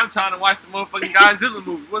 Nigga, I'm trying to watch the motherfucking Godzilla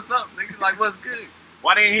movie. What's up, nigga? Like, what's good?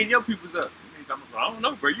 Why they ain't hitting your people's up? Niggas talking about, I don't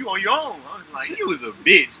know, bro. You on your own. I was like, you was a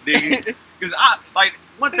bitch, nigga. Because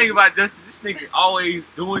one thing about Justin, this nigga always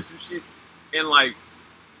doing some shit, and like,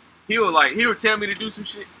 he'll tell me to do some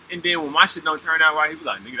shit, and then when my shit don't turn out right, he be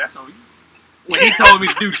like, nigga, that's on you. When he told me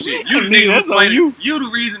to do the shit, you the Nigga, nigga that's who on played you. it. You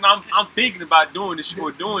the reason I'm thinking about doing this shit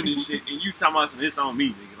or doing this shit, and you talking about some it's on me,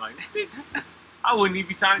 nigga. Like, bitch, I wouldn't even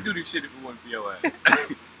be trying to do this shit if it wasn't for your ass.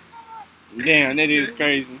 Damn, that is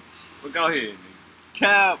crazy. But go ahead, nigga.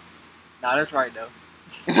 Cap. Nah, that's right though.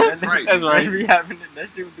 That's right. That's right. That be happening. That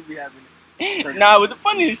shit do be happening. Nah, but the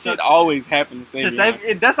funniest shit always happens to To Savion.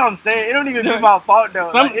 save, that's what I'm saying. It don't even be my fault though.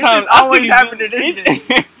 Sometimes Like, it's just always happening to this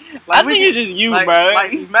nigga. I we think it's can- just you, like, bro.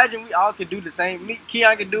 Like, imagine we all could do the same. Me,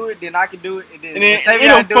 Keon can do it, then I can do it, and then, and then when Savion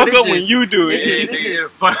it'll do fuck it, up when you do it it. just- Yeah, it's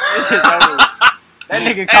nigga, fuck. This shit's over. That nigga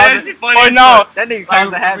Hey, that caused shit funny Or as no, fuck. that nigga Like, caused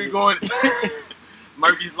a we habit. going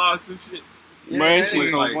Murphy's Law or some shit. Yeah, Man, that shit nigga-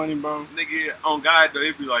 so like- funny, bro. Nigga, on God though,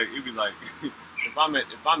 it'd be like if I'm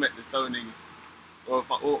at the store, nigga, or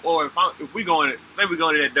if we going to say we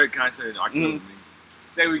going to that Dirt concert in October, nigga.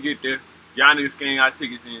 Say we get there, y'all niggas scanning our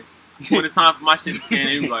tickets in. When it's time for my shit to scan,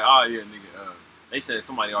 they be like, oh yeah, nigga, they said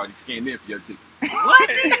somebody already scanned in for your ticket. What?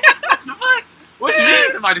 Nigga? The fuck? What you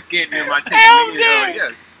mean somebody scanned in my ticket? Hell Nigga?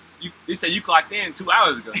 yeah. Yeah. They said you clocked in 2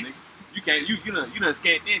 hours ago, nigga. You can't. You done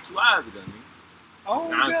scanned in 2 hours ago, nigga. Oh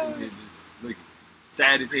Now I'm God. sitting here just looking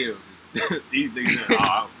sad as hell. These niggas,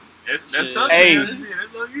 oh, that's Shit. tough. Hey. Man.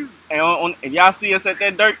 That's on you. Hey, if y'all see us at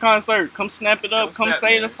that Dirt concert, come snap it up. Come snap,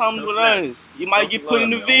 say man. something Come with snap. us. You might Show get some put love, in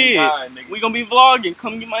the man. vid. Oh, God, nigga. We gonna be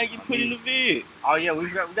vlogging. You might get put in mean- the vid. Oh yeah, we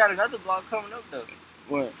got another vlog coming up though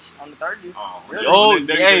What? on the 30th. Oh, Really? Oh,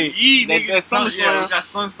 nigga, hey, yeah, that nigga. SummerSlam. Yeah, we got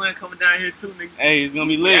SummerSlam coming down here too, nigga. Hey, it's gonna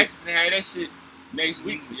be We lit. actually had that shit next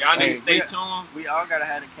week. Y'all Hey, niggas stay we- tuned. We all gotta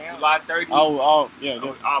have a camera. July 30th. Oh, yeah.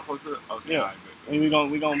 I'll post it. Okay, Yeah. all right, good.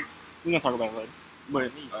 And we gonna talk about it later.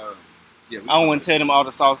 But Yeah, I don't want to tell them all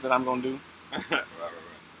the sauce that I'm gonna do. right.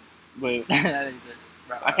 But That is it.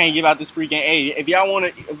 Right, I can't give out this freaking. Hey, if y'all want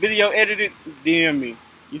a video edited, DM me.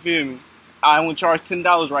 You feel me? I want to charge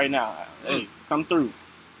 $10 right now. Hey, come through.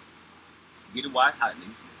 Get it while it's hot,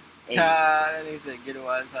 nigga. Hey, That nigga said get it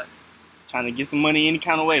while it's hot. trying to get some money any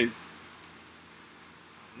kind of way.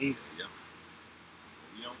 Yeah.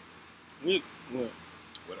 You know,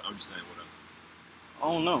 What? I'm just saying, what up?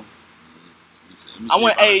 I don't know. Let me see I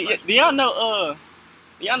want. if can Hey, touch do y'all know?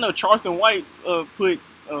 Y'all know Charleston White put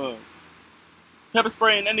pepper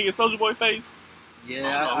spray in that nigga Soulja Boy face.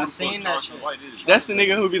 Yeah, I seen that shit. That's the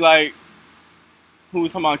nigga who be like, who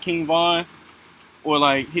was talking about King Von, or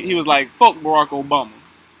like he was like, fuck Barack Obama.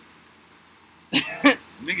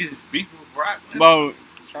 Niggas is beefing with Brock. Bro,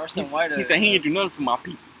 Charleston White. he said he ain't do nothing for my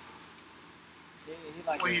people. Yeah, he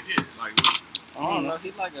like. What A, he did? Like, I don't know.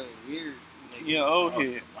 He like a weird. Nigga. Yeah, old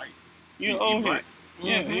head. White. You He old head. black.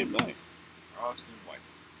 Yeah, he black. Charleston White.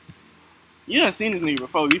 You done seen this nigga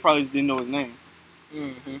before. You probably just didn't know his name.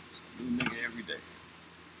 Mm-hmm. New nigga every day.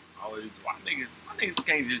 Always. Why niggas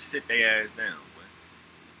can't just sit their ass down,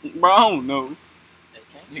 boy? Bro, I don't know. They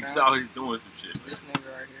can't. Niggas always doing some shit, man. This nigga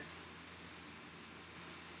right here.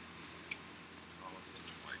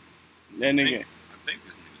 That nigga. I think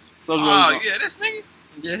this nigga. Soulja Boy. Yeah, this nigga.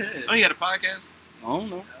 Yeah. Oh, he had a podcast. I don't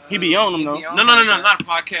know. He be on them though. He be on No, that. not a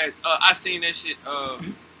podcast. I seen that shit.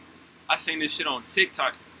 I seen this shit on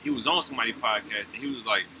TikTok. He was on somebody's podcast, and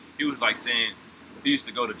he was like saying he used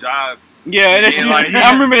to go to job. Yeah, that and, shit. like, he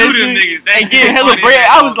I remember that threw them shit. niggas. That And shit get was hella funny, bread. man.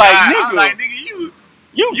 I was like, God. nigga. I was like, nigga,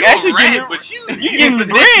 You you actually rap, getting, but you getting finesse,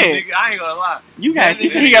 bread. nigga. I ain't gonna lie. You got. He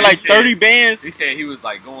That said he got nigga like said- 30 bands. He said he was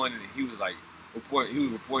like going and he was like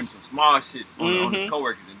reporting some small shit on his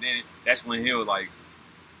coworkers, and then that's when he'll like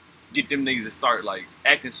get them niggas to start like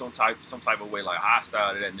acting some type of way like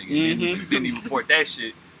hostile to that nigga. And then he report that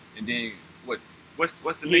shit, and then what's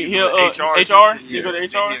the nigga? HR? He go to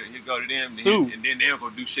HR? He'll go to them, Sue. and then they'll go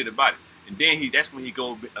do shit about it. And then that's when he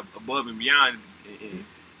go above and beyond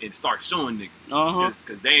and start suing niggas.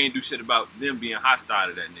 Because they ain't do shit about them being hostile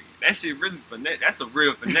to that nigga. That shit really finesse. That's a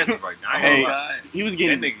real finesse right now. I ain't Hey, gonna lie. he was That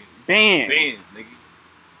getting nigga bands. nigga.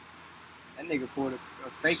 That nigga pulled a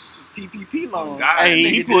fake PPP loan. Oh, God. Hey,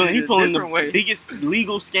 he Nigga did it a pulling the different way. biggest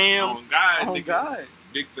legal scam, Oh God, Oh nigga. God.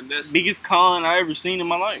 Big finesse. biggest con I ever seen in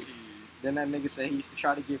my life. Shit. Then that nigga said he used to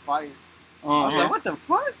try to get fired. I was like, what the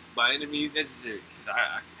fuck? By any means necessary. Shit,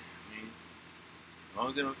 I mean, as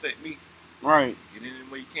long as it don't affect me, Right. get in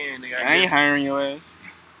the way you can, nigga. I ain't hiring your ass.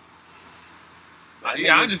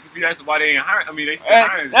 Yeah, I'm just confused as to why they ain't hiring. I mean, they still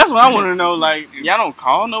hiring. That's what I want to know. Like, y'all don't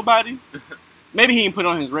call nobody? Maybe he ain't put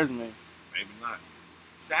on his resume. Maybe not.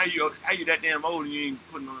 So how you that damn old and you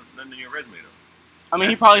ain't putting on nothing in your resume though? I mean,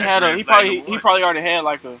 he That's- probably that's had red he flag probably number he one. probably already had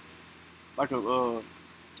like a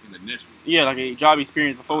In the initial. yeah, like a job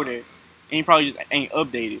experience before that, and he probably just ain't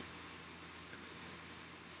updated.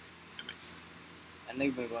 That makes sense. That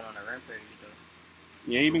nigga been going on a rampage though.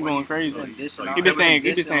 Yeah, he been going crazy. So he- so He been saying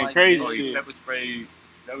like crazy So he shit. pepper sprayed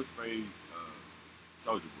Soulja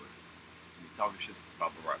Boy. And he talking shit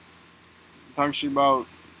about Barack. Talking shit about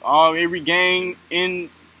every gang in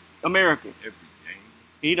America. Every game.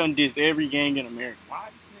 He done dissed every gang in America. Why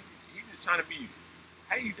this nigga? He just trying to be.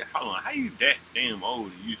 How you that damn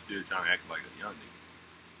old and you still trying to act like a young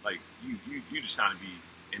nigga? Like you just trying to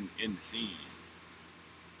be in the scene.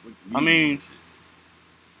 With the I media mean, and shit.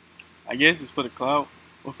 I guess it's for the clout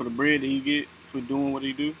or for the bread that he get for doing what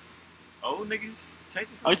he do. Old niggas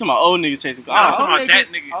chasing. Oh, you talking about old niggas chasing Nah, I'm clout? talking about that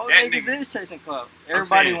niggas, nigga- old that niggas nigga. is chasing clout.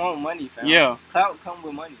 Everybody saying- want money, fam. Yeah, Clout come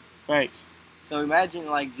with money. facts. So imagine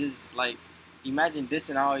imagine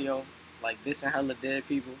dissing all yo, like dissing hella dead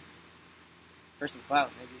people for some clout,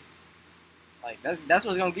 nigga. Like that's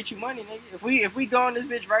what's gonna get you money, nigga. If we go on this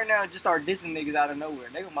bitch right now and just start dissing niggas out of nowhere,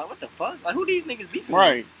 they gonna be like, what the fuck? Like who these niggas beefing with?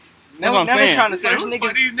 Right. That's Now, what I'm now they saying. trying to Yeah, search who the fuck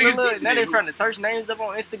niggas. these niggas Look, beefing now they with? trying to search names up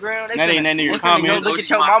on Instagram. They Now they finna- in that nigga they finna comments. Go look at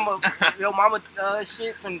your mama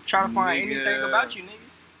shit and try to find Nigga. anything about you,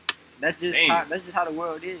 nigga. That's just Damn. how the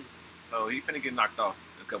world is. So he finna get knocked off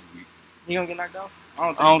in a couple weeks. He gonna get knocked off. I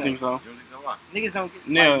I don't think so. You don't think so? Why? Niggas don't get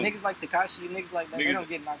Yeah. like, niggas like Tekashi, niggas like that. They Niggas- don't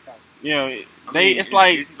get knocked out. Yeah, I they. mean, It's is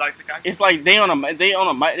like he like Tekashi? it's like they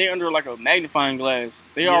under like a magnifying glass.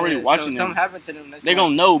 They already Yeah, watching so something them. happened to them. That's They like,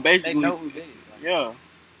 gonna know They basically. know who did it. Like, Yeah,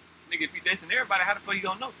 Nigga, if you dissing everybody, how the fuck you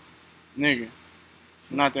gonna know? nigga, it's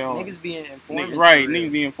not that hard. Niggas being informed. Right,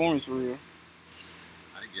 niggas be informants for real.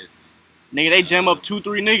 I guess. Nigga, they jam up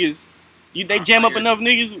 2-3 niggas. They jam up enough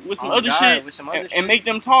niggas with some Oh, other God, shit with some other and shit. make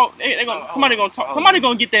them talk. They gonna, So, somebody gonna talk. so- Somebody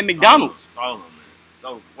gonna get that McDonald's.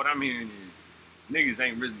 So what I'm hearing is niggas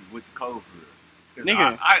ain't really with the code for real. 'Cause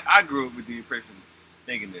Nigga. I grew up with the impression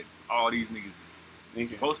thinking that all these niggas is Nigga.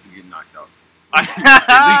 supposed to get knocked out. At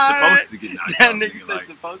least supposed to get knocked That out. nigga nigga, said like,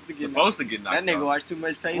 supposed to get supposed to get knocked That nigga out. watched too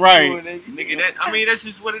much paper. Right. Nigga, that I mean that's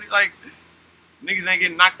just what it like. Niggas ain't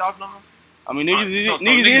getting knocked off no more. I mean, niggas, So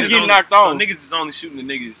niggas is getting only, knocked so off. niggas is only shooting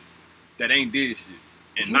the niggas that ain't did shit,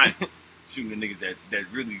 and not shooting the niggas that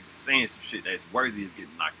really saying some shit that's worthy of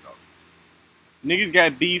getting knocked off. Niggas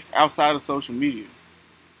got beef outside of social media.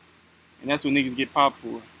 And that's what niggas get popped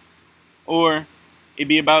for. Or it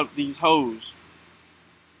be about these hoes.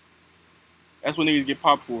 That's what niggas get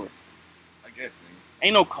popped for. I guess, nigga.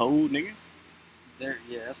 Ain't no code, nigga. Yeah,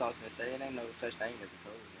 that's what I was gonna say. It ain't no such thing as a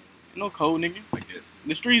code. Ain't no code, nigga. I guess.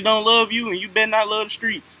 The streets don't love you, and you better not love the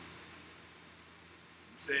streets.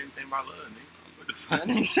 You say anything about love, nigga? What the fuck? That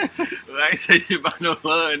nigga said- I ain't say shit about no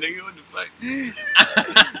love, nigga. What the fuck?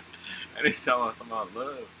 I didn't say something about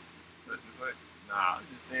love. What the fuck? Nah, I'm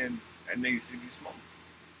just saying that nigga should be smoked.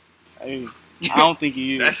 Hey, I don't think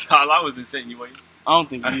he is. That's all I was insinuating. I don't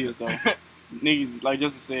think he is, though. Niggas, like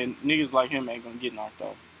Justin said, niggas like him ain't gonna get knocked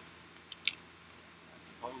off. I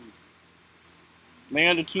suppose. They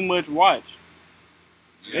under too much watch.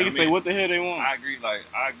 Yeah, They I can say mean, what the hell they want. I agree, like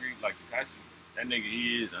Tekashi. That nigga,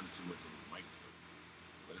 he is under too much of a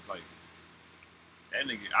microscope. But it's like that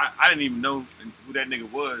nigga. I didn't even know who that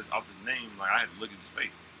nigga was off his name. Like I had to look at his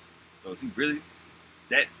face. So is he really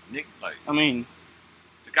that nigga? Like I mean,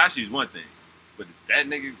 Tekashi is one thing, but is that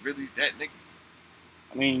nigga really that nigga?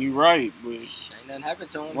 you're right, but Ain't nothing happened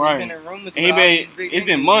to him. Right. He been in rumors. and he with all been, these big it's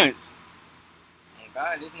been niggas. months. Oh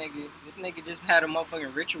God, this nigga just had a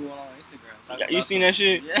motherfucking ritual on Instagram. talking You about seen some- that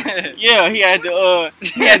shit? Yeah. Yeah, he had the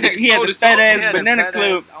he had the fat ass banana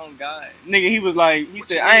clip. Oh God. Nigga, he was like, he What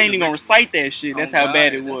said, you I mean, ain't even the gonna bitch? recite that shit. That's Oh, how God,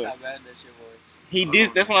 bad it that's was. how bad that shit was. He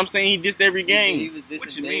dissed. That's what I'm saying. He dissed every He game. was What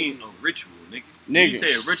dissing you Davey. mean a ritual, nigga? Nigga. You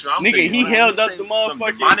say a ritual. I'm Nigga, thinking, he like, held you up say the some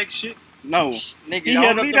motherfucking. demonic shit. No, Nigga, He held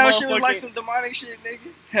on up me the that shit was motherfucking- like some demonic shit,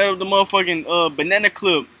 nigga. held the motherfucking banana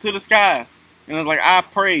clip to the sky, and I was like, I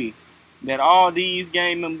pray that all these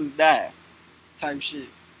gang members die. Type shit.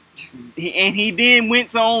 And he then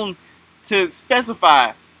went on to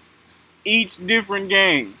specify each different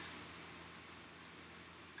gang.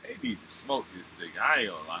 They need to smoke this nigga. I ain't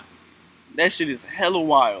gonna lie. That shit is hella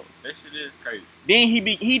wild. That shit is crazy. Then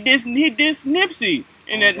he dissed Nipsey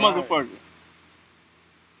in Oh, that God. motherfucker.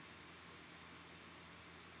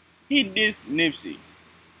 He dissed Nipsey.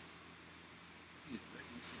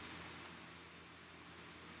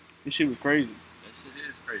 This shit was crazy. That shit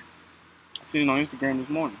is crazy. I seen it on Instagram this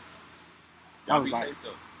morning. I Y'all was be like- safe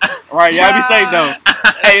though. All right, y'all be safe though.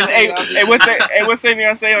 hey, Y'all be what's that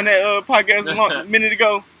I say on that podcast a minute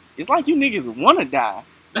ago? It's like you niggas wanna die.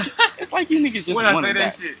 It's like you niggas just When I wanna say die.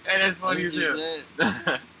 that shit, hey, that's funny as What you hell.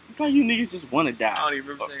 said. It's like you niggas just wanna I die don't even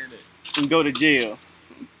remember saying that. and go to jail.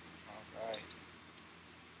 Alright.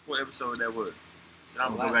 What episode that was? So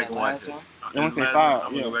I'm The gonna go back and watch last it. one? I wanna say Last 5, one.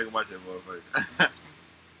 I'm gonna yeah. go back and watch that motherfucker.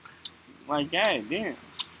 Like, god damn.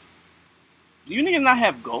 Do you niggas not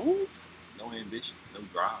have goals? No ambition, no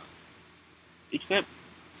drive. Except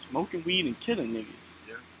smoking weed and killing niggas.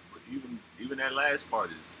 Yeah, but even that last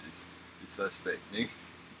part is suspect, nigga.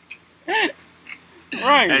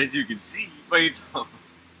 Right. As you can see, wait.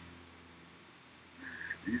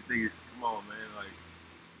 These niggas, come on, man. Like,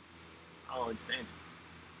 I don't understand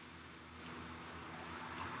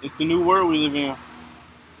it. It's the new world we live in.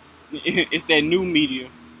 It's that new media.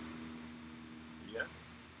 Yeah.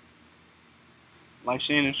 Like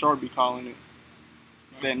Shannon Sharp be calling it.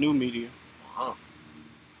 It's that new media. Uh-huh.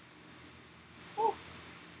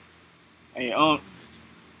 Hey,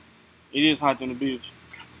 it is hot than a bitch.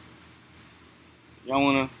 Y'all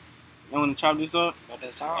wanna chop this up? About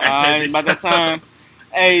that time. Alright, about that time.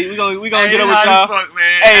 Hey, we gonna Hey, get up it's with hot as y'all. fuck,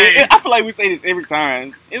 man. Hey, I feel like we say this every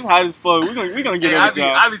time. It's hot as fuck. We gonna get Hey, up with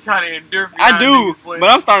y'all. I be trying to endure for I y'all do, niggas, boy. but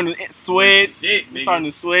I'm starting to sweat. Shit, I'm nigga. starting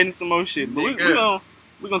to sweat and some more shit. But Nigga.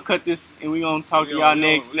 we gonna cut this and we gonna talk We to gonna-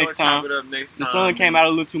 y'all we next gonna chop time. it up next The time, sun came nigga. out a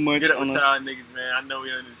little too much Get up on with us. y'all niggas, man. I know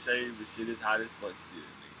we under the shade, but shit is hot as fuck still,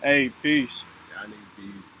 nigga. Hey, peace. Y'all niggas be